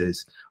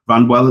races.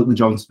 Ran well at the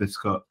John Smith's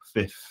Cup,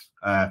 fifth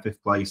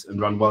place, and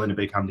ran well in a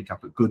big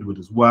handicap at Goodwood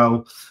as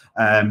well.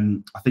 I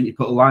think he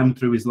put a line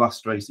through his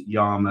last race at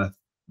Yarmouth.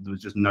 There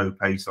was just no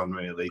pace on,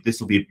 really.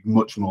 This will be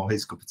much more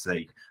his cup of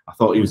tea. I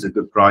thought he was a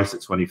good price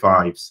at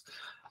 25s.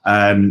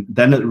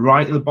 Then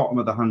right at the bottom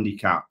of the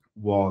handicap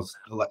was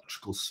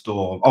Electrical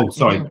Storm. Oh,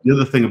 sorry. The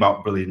other thing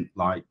about Brilliant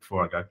Light,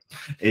 before I go,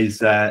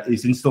 is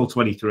in stall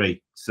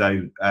 23.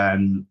 So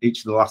each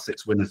of the last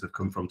 6 winners have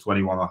come from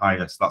 21 or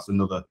higher. So that's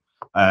another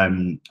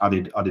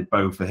added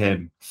bow for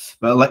him.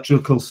 But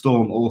Electrical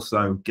Storm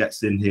also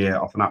gets in here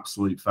off an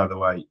absolute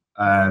featherweight.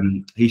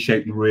 He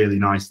shaped really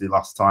nicely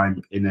last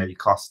time in a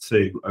class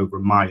 2 over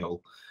a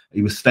mile.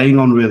 He was staying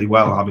on really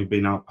well, having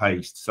been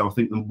outpaced. So I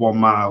think the 1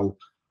 mile,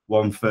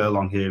 1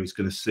 furlong here is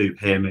going to suit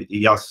him.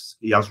 He has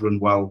run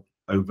well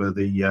over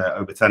the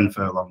over 10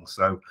 furlongs,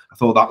 so I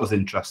thought that was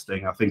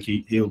interesting. I think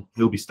he'll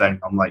be staying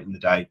on late in the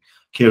day.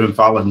 Kieran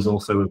Fallon's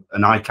also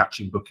an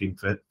eye-catching booking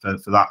for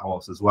that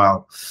horse as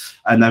well.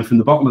 And then from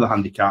the bottom of the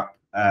handicap,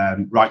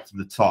 right to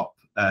the top,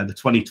 the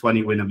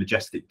 2020 winner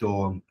Majestic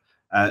Dawn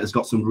has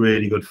got some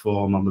really good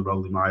form on the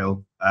Rolling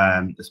Mile.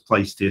 Has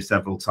placed here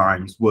several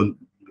times, won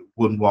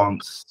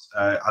once,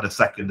 had a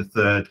 2nd, a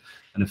 3rd,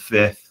 and a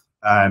 5th.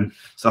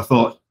 So I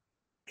thought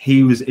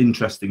he was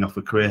interesting off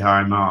a career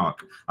high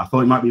mark. I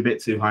thought it might be a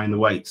bit too high in the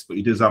weights, but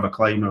he does have a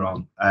claimer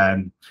on,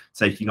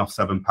 taking off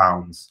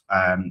 £7,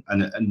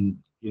 and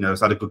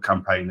has had a good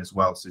campaign as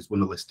well. So he's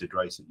won a listed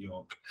race at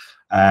York,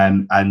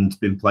 and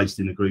been placed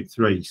in a Group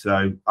 3.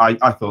 So I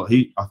thought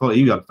he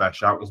had a fair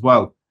shout as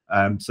well.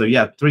 So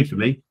yeah, 3 for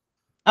me.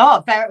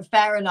 Oh,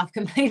 fair enough.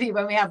 Completely.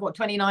 When we have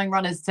 29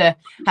 runners to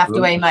have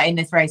to aim at in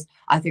this race,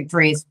 I think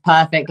 3 is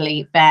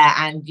perfectly fair,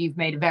 and you've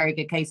made a very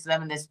good case for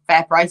them, and there's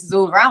fair prices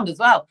all around as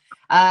well.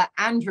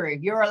 Andrew,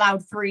 you're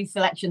allowed 3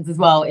 selections as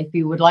well if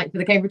you would like for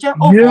the Cambridgeshire.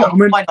 Yeah, I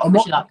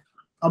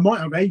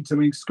might have 8. I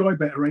mean, Sky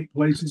Bet are 8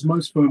 places,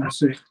 most firms are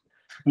 6.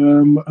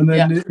 And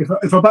then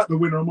if I back the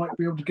winner, I might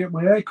be able to get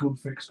my aircon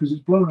fixed because it's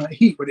blown out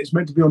heat when it's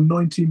meant to be on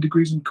 19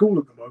 degrees and cool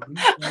at the moment.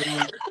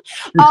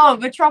 Oh,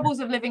 the troubles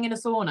of living in a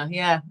sauna.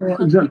 Yeah.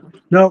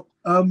 Exactly. Now,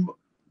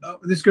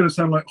 this is going to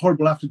sound like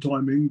horrible after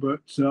timing,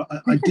 but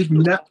I did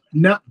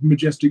nap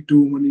Majestic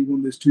Dawn when he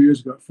won this 2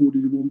 years ago at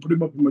 40-1. Put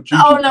him up on my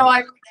GG. Oh no,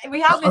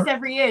 we have this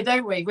every year,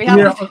 don't we?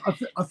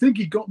 I think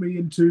he got me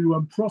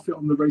into profit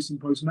on the Racing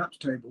Post naps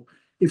table.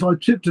 if I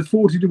tipped a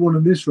 40 to 1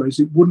 in this race,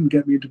 it wouldn't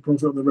get me into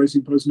profit on the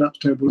Racing Post Naps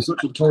table. It's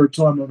such a torrid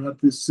time I've had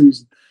this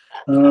season.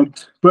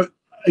 But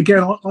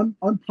again,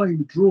 I'm playing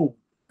the draw.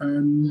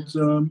 And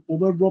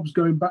although Rob's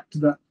going back to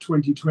that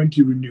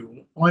 2020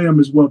 renewal, I am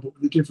as well, but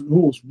with a different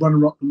horse,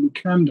 runner-up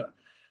Lucanda.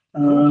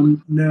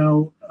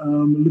 Now,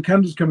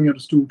 Lucanda's coming out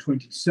of stall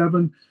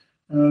 27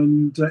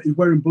 and is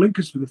wearing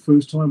blinkers for the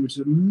first time, which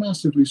is a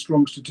massively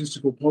strong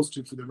statistical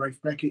positive for the Rafe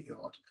Beckett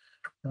yard.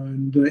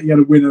 And he had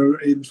a winner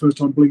in the first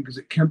time blinkers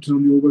at Kempton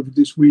on the all-weather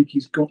this week.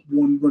 He's got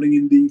one running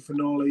in the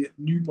finale at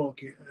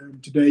Newmarket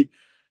today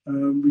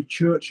with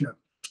Churcher.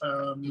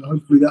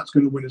 Hopefully that's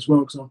going to win as well,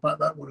 because I'll back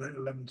that one at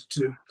 11 to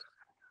 2.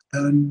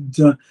 And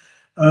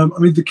I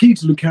mean, the key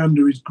to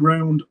Lucanda is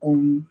ground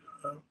on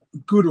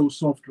good or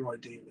softer,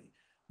 ideally.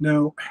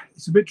 Now,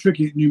 it's a bit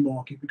tricky at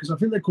Newmarket because I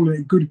think they're calling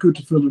it good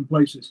to fill in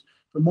places.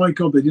 But my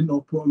God, they did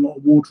not put a lot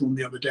of water on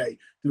the other day.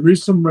 There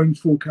is some rain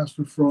forecast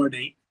for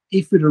Friday.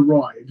 If it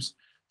arrives,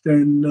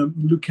 then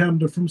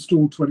Lucanda from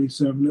stall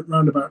 27 at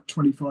round about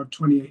 25,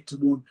 28 to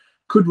 1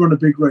 could run a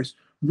big race.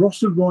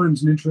 Rossard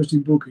Ryan's an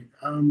interesting booking.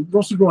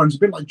 Rossard Ryan's a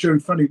bit like Joe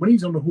Fanning. When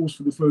he's on a horse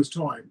for the first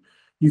time,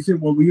 you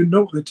think, well, you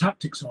know what the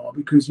tactics are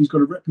because he's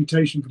got a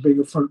reputation for being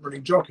a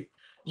front-running jockey.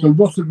 So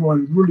Rossard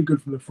Ryan is really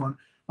good from the front.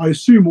 I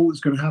assume all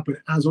that's going to happen,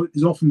 as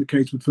is often the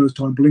case with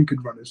first-time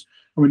blinkered runners.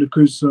 I mean,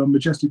 because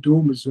Majestic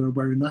Dawn was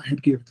wearing that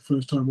headgear for the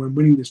first time when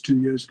winning this 2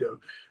 years ago.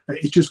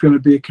 It's just going to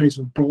be a case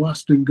of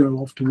blast and go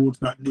off towards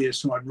that near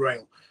side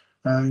rail.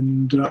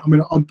 And I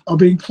mean, I'll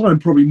be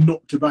inclined probably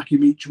not to back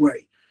him each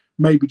way.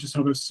 Maybe just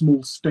have a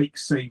small stake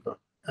saver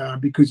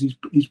because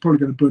he's probably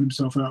going to burn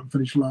himself out and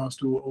finish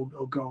last or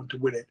go on to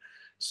win it.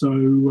 So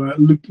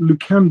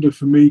Lucanda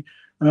for me.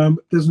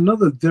 There's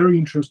another very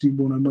interesting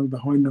one among the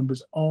high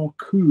numbers,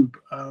 Arcoob,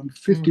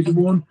 50 to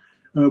 1.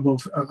 Well,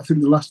 I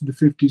think the last of the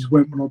 50s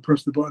went when I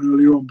pressed the button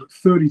earlier on, but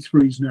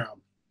 33s now.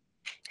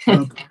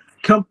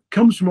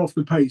 Comes from off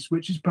the pace,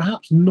 which is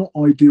perhaps not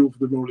ideal for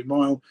the Rolling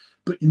Mile.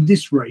 But in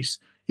this race,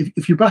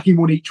 if you're backing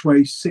one each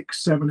way,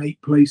 6, 7,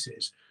 8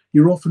 places,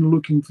 you're often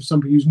looking for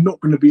somebody who's not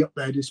going to be up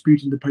there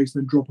disputing the pace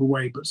and then drop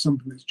away, but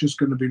something that's just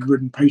going to be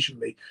ridden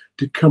patiently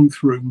to come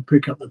through and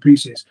pick up the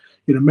pieces.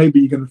 You know, maybe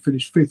you're going to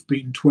finish 5th,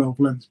 beating 12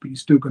 lengths, but you're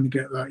still going to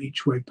get that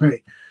each way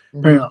payout.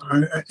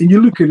 And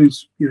you look at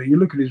his,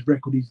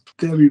 record. He's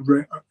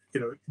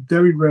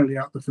very rarely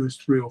out the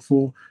first 3 or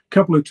 4. A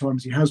couple of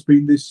times he has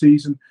been this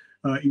season.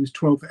 He was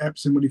 12th at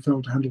Epsom when he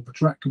failed to handle the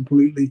track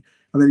completely,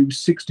 and then he was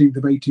 16th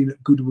of 18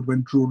 at Goodwood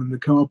when drawn in the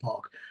car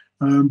park.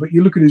 But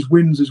you look at his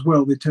wins as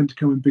well, they tend to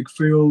come in big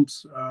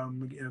fields,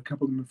 a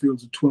couple of them in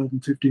fields of 12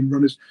 and 15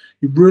 runners.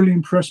 He really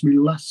impressed me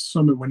last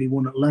summer when he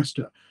won at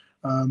Leicester.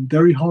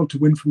 Very hard to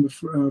win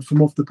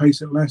from off the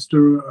pace at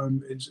Leicester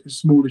in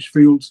smallish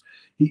fields.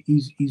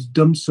 He's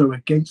done so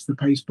against the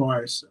pace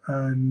bias,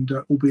 and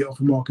albeit off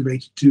a mark of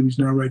 82, he's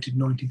now rated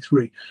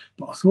 93.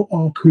 But I thought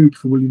Arcoob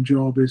for William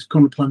Jarvis,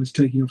 Conor Plan is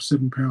taking off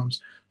 £7,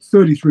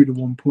 33 to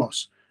 1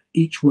 plus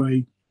each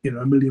way.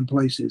 A million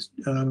places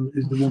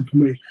is the one for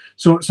me.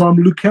 So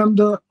I'm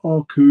Lucanda,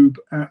 Arcoob,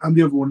 and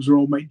the other ones are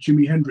old mate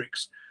Jimi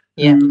Hendrix,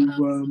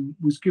 who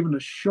was given a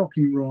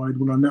shocking ride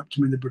when I napped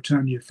him in the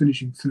Britannia,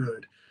 finishing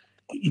 3rd.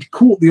 He'd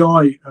caught the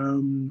eye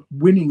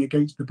winning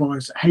against the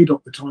bias at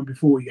Haydock the time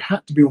before. You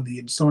had to be on the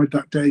inside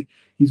that day.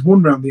 He's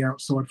won round the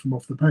outside from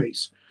off the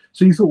pace.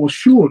 So you thought, well,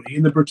 surely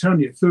in the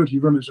Britannia, 30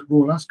 runners at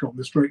Royal Ascot in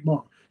the straight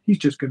mark, he's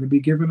just going to be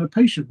given a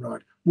patient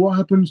ride. What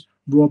happens?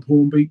 Rob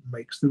Hornby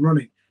makes the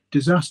running.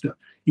 Disaster.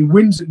 He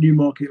wins at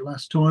Newmarket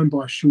last time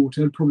by a short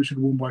head, probably should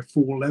have won by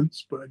 4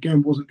 lengths, but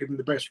again, wasn't given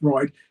the best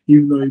ride,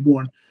 even though he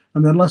won.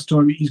 And then last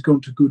time he's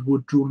gone to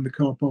Goodwood, drawn the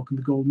car park and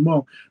the Golden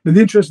Mile. Now,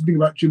 the interesting thing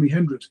about Jimi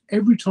Hendrix,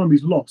 every time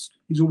he's lost,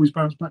 he's always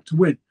bounced back to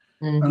win.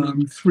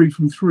 3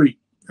 from 3.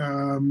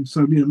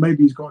 So,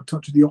 maybe he's got a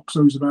touch of the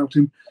Oxos about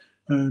him,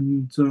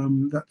 and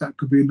that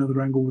could be another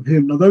angle with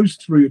him. Now, those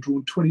 3 are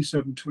drawn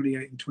 27,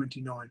 28 and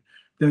 29.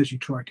 There's your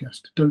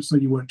TriCast. Don't say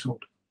you weren't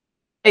told.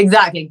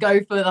 Exactly.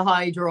 Go for the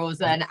high draws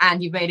then.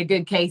 And you've made a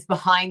good case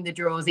behind the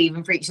draws,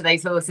 even for each of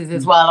those horses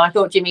as well. I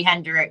thought Jimi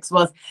Hendrix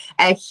was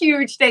a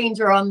huge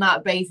danger on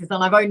that basis.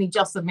 And I've only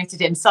just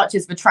submitted him, such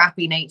as the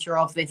trappy nature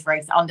of this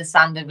race,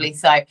 understandably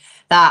so,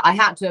 that I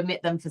had to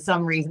omit them for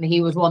some reason.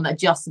 He was one that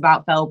just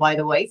about fell by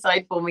the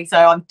wayside for me. So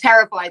I'm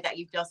terrified that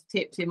you've just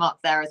tipped him up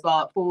there as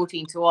well at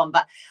 14 to 1.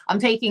 But I'm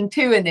taking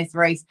 2 in this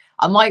race.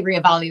 I might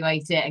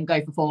reevaluate it and go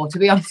for 4, to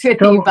be honest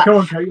with you. Come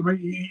on, Kate. I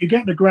mean, you're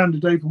getting £1,000 a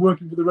day for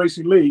working for the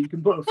Racing League. You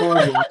can put a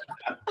 5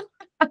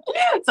 on.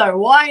 So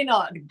why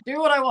not do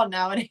what I want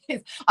now? And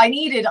I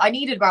needed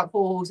about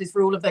 4 horses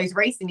for all of those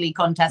Racing League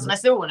contests, and I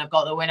still wouldn't have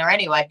got the winner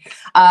anyway.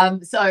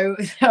 So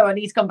I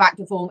need to come back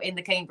to form in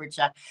the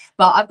Cambridgeshire.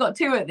 But I've got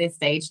 2 at this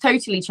stage.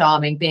 Totally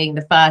Charming being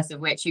the first of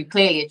which, who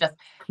clearly has just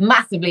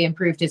massively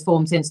improved his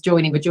form since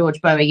joining the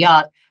George Bower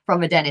yard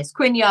from a Dennis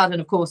Quinn yard,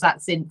 and of course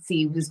that's since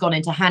he has gone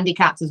into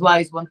handicaps as well.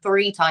 He's won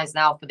 3 times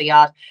now for the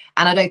yard,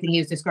 and I don't think he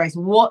was disgraced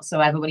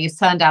whatsoever when he was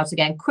turned out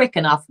again quick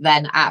enough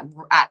then at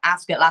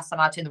Ascot last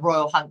time out in the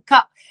Royal Hunt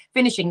Cup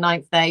finishing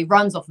 9th there,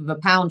 runs off of a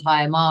pound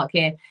higher mark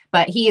here,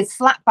 but he is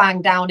slap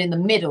bang down in the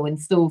middle in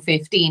stall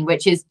 15,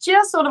 which is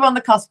just sort of on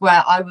the cusp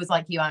where I was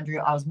like you, Andrew,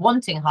 I was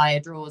wanting higher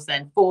draws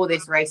then for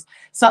this race,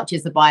 such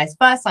as the bias.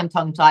 First time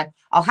tongue tie.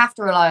 I'll have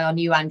to rely on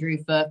you, Andrew,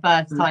 for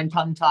first time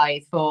tongue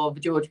ties for the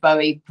George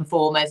Bowie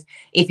performers,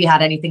 if you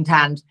had anything to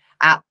hand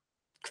at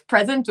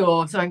present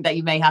or something that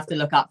you may have to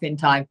look up in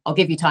time. I'll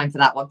give you time for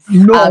that one.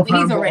 Not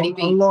He's already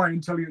I'll lie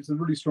and tell you it's a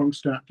really strong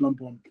stat,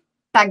 lump on.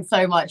 Thanks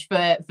so much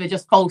for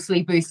just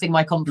falsely boosting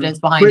my confidence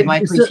behind him. I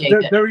appreciate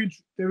it.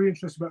 Very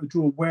interested about the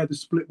draw, where the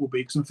split will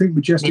be, because I think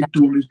Majestic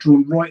Dawn is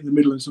drawn right in the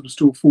middle and sort of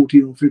stall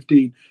 14 or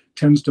 15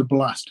 tends to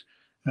blast.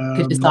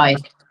 Could decide.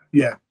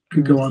 Yeah,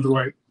 could go either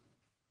way.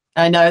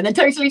 I know, and then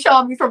Totally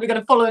Charming is probably going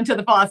to follow him to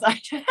the far side,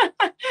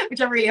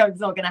 which I really hope is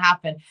not going to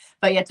happen.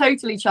 But yeah,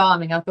 Totally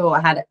Charming, I thought I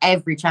had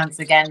every chance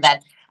again then,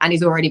 and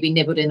he's already been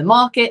nibbled in the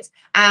market.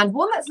 And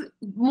one that's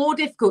more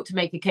difficult to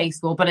make a case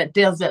for, but it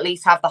does at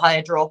least have the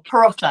higher draw,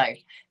 Perotto.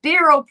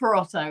 Dear old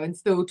Perotto in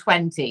stall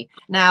 20.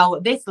 Now,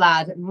 this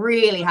lad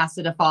really has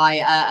to defy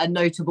a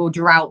notable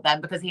drought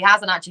then, because he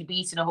hasn't actually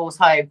beaten a horse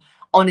home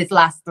on his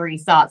last 3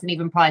 starts, and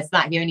even prior to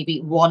that he only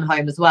beat 1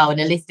 home as well in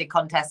a listed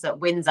contest at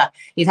Windsor.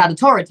 He's had a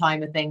torrid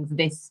time of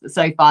things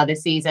so far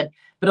this season,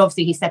 but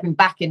obviously he's stepping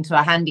back into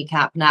a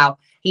handicap now.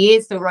 He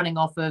is still running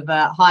off of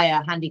a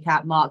higher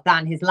handicap mark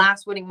than his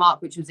last winning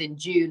mark, which was in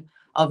June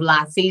of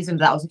last season.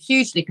 That was a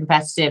hugely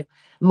competitive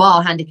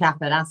mile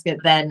handicap at Ascot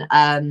then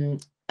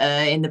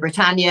in the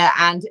Britannia,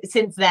 and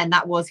since then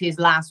that was his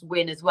last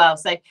win as well.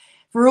 So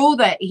for all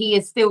that he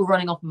is still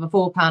running off of a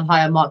 £4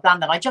 higher mark than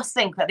that, I just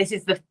think that this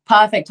is the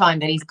perfect time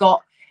that he's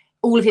got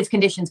all of his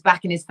conditions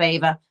back in his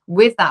favour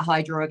with that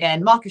high draw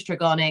again. Marcus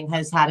Tregoning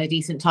has had a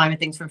decent time of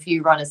things from a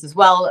few runners as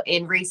well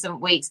in recent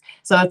weeks.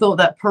 So I thought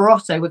that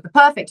Perotto, with the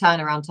perfect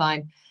turnaround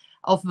time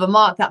off of a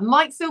mark that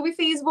might still be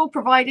feasible,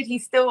 provided he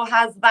still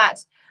has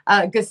that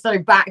gusto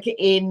back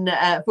in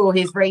for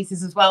his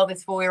races as well,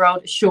 this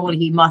 4-year-old, surely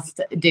he must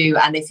do.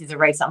 And this is a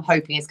race I'm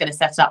hoping is going to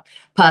set up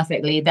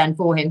perfectly then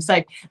for him.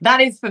 So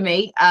that is for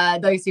me,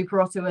 those two,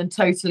 Perotto and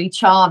Totally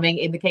Charming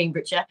in the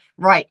Cambridgeshire.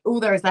 Right, all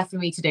there is left for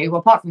me to do,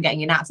 well, apart from getting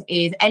your naps,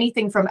 is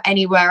anything from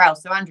anywhere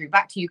else. So Andrew,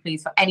 back to you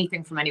please for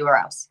anything from anywhere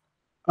else.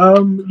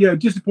 Yeah,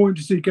 disappointed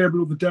to see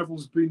Gabriel the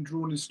Devil's been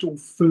drawn in stall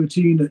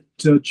 13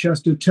 at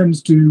Chester.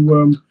 Tends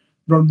to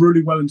run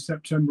really well in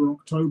September,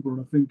 October,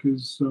 and I think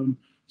has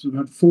sort of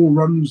had 4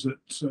 runs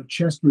at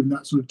Chester in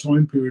that sort of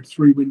time period,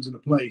 3 wins and a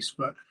place,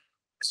 but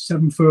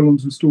 7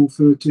 furlongs in stall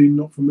 13,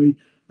 not for me.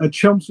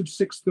 Chelmsford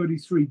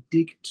 6:33,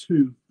 Dig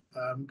 2.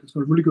 It's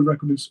got a really good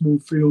record in small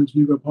fields.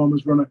 Hugo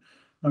Palmer's runner.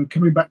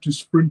 Coming back to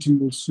sprinting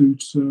will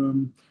suit.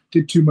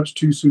 Did too much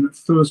too soon at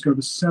Thursday,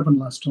 over 7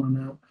 last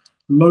time out.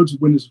 Loads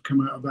of winners have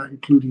come out of that,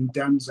 including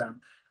Danzan.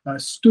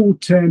 Stall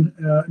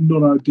 10,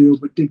 not ideal,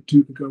 but Dig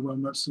 2 could go well,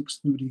 and that's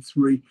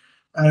 6:33.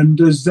 And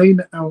Zayn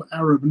Al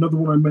Arab, another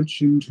one I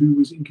mentioned, who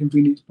was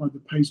inconvenienced by the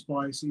pace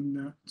bias in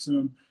that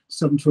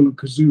 7 furlong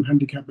Kazoo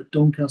handicap at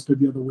Doncaster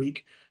the other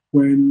week,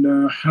 when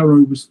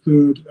Harrow was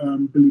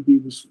 3rd, Billy B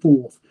was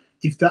 4th.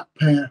 If that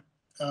pair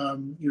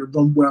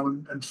run well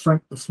and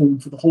frank the form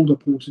for the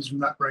hold-up horses from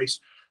that race,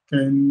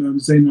 then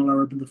Zayn Al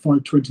Arab and the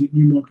 5:20 at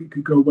Newmarket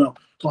could go well.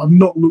 But I've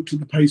not looked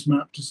at the pace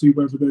map to see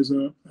whether there's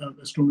a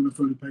strong enough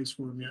early pace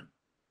for him yet.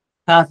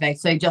 Perfect.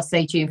 So just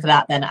stay tuned for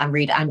that then and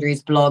read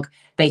Andrew's blog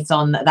based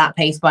on that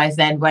pace bias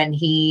then when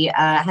he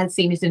has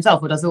seen it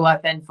himself or does the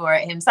work then for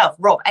it himself.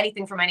 Rob,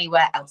 anything from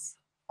anywhere else?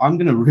 I'm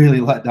going to really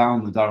let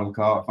down the Daryl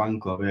Carter fan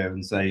club here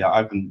and say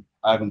I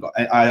haven't got,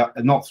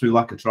 not through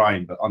lack of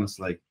trying, but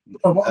honestly.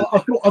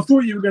 I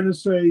thought you were going to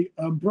say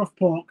Brough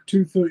Park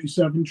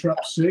 237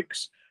 trap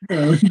 6.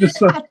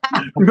 Just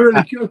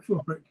really go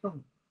for it.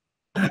 Come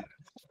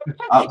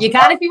on. You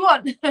can if you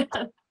want.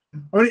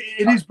 I mean,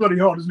 it is bloody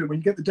hard, isn't it, when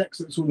you get the decks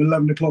at sort of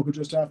 11 o'clock or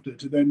just after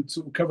to then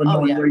sort of cover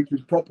 9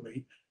 races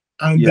properly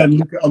and then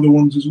look at other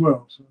ones as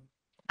well. So.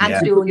 And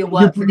to do all your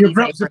work. You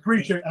perhaps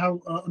appreciate how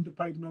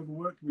underpaid and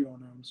overworked we are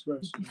now, I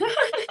suppose.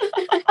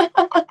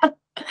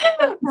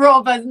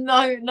 Rob has no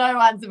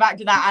answer back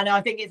to that, and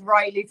I think it's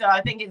rightly so.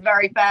 I think it's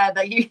very fair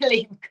that you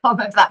leave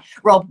comment for that.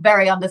 Rob,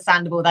 very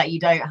understandable that you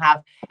don't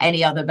have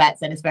any other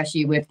bets, and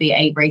especially with the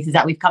 8 races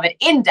that we've covered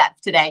in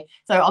depth today.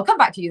 So I'll come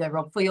back to you though,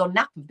 Rob, for your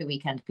nap of the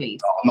weekend,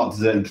 please. Oh, I'm not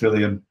deserting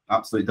Trillium.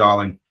 Absolute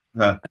darling.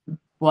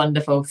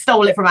 Wonderful.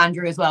 Stole it from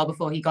Andrew as well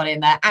before he got in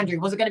there. Andrew,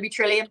 was it going to be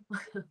Trillium?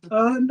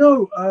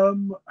 No.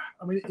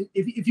 I mean,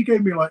 if you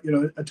gave me like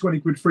a 20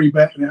 quid free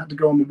bet and it had to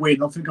go on the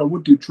win, I think I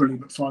would do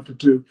Trillium at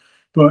 5-2.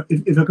 But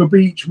if I could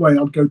be each way,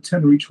 I'd go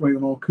 10 each way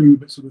on our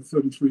Coupe at sort of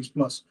 33s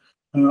plus.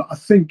 I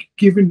think,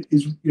 given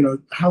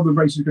how the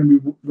race is going to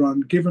be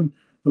run, given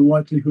the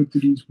likelihood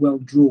that he's well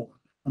drawn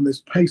and there's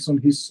pace on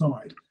his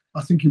side,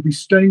 I think he'll be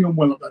staying on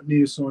well at that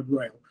near side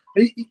rail.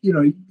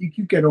 You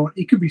could get on.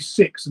 It could be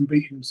 6 and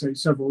beat him, say,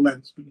 several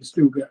lengths, but you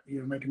still get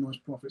make a nice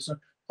profit. So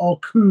our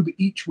Coupe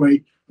each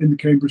way in the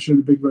Cambridgeshire,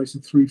 the big race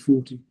at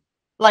 3:40.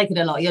 Like it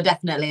a lot. You're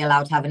definitely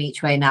allowed to have an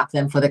each way nap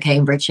then for the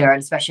Cambridgeshire,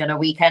 and especially on a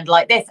weekend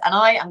like this. And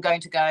I am going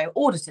to go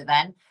auditor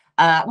then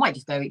Might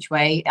just go each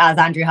way, as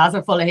Andrew has,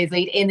 or follow his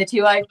lead in the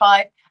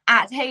 205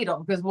 at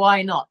Haydock, because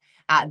why not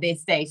at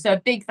this stage? So a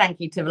big thank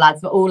you to the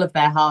lads for all of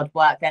their hard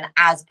work. And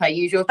as per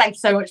usual, thank you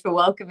so much for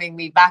welcoming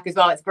me back as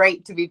well. It's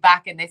great to be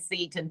back in this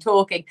seat and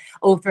talking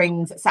all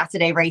things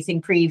Saturday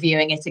racing,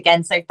 previewing it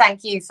again. So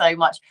thank you so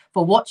much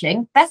for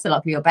watching. Best of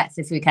luck with your bets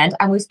this weekend,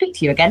 and we'll speak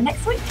to you again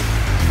next week.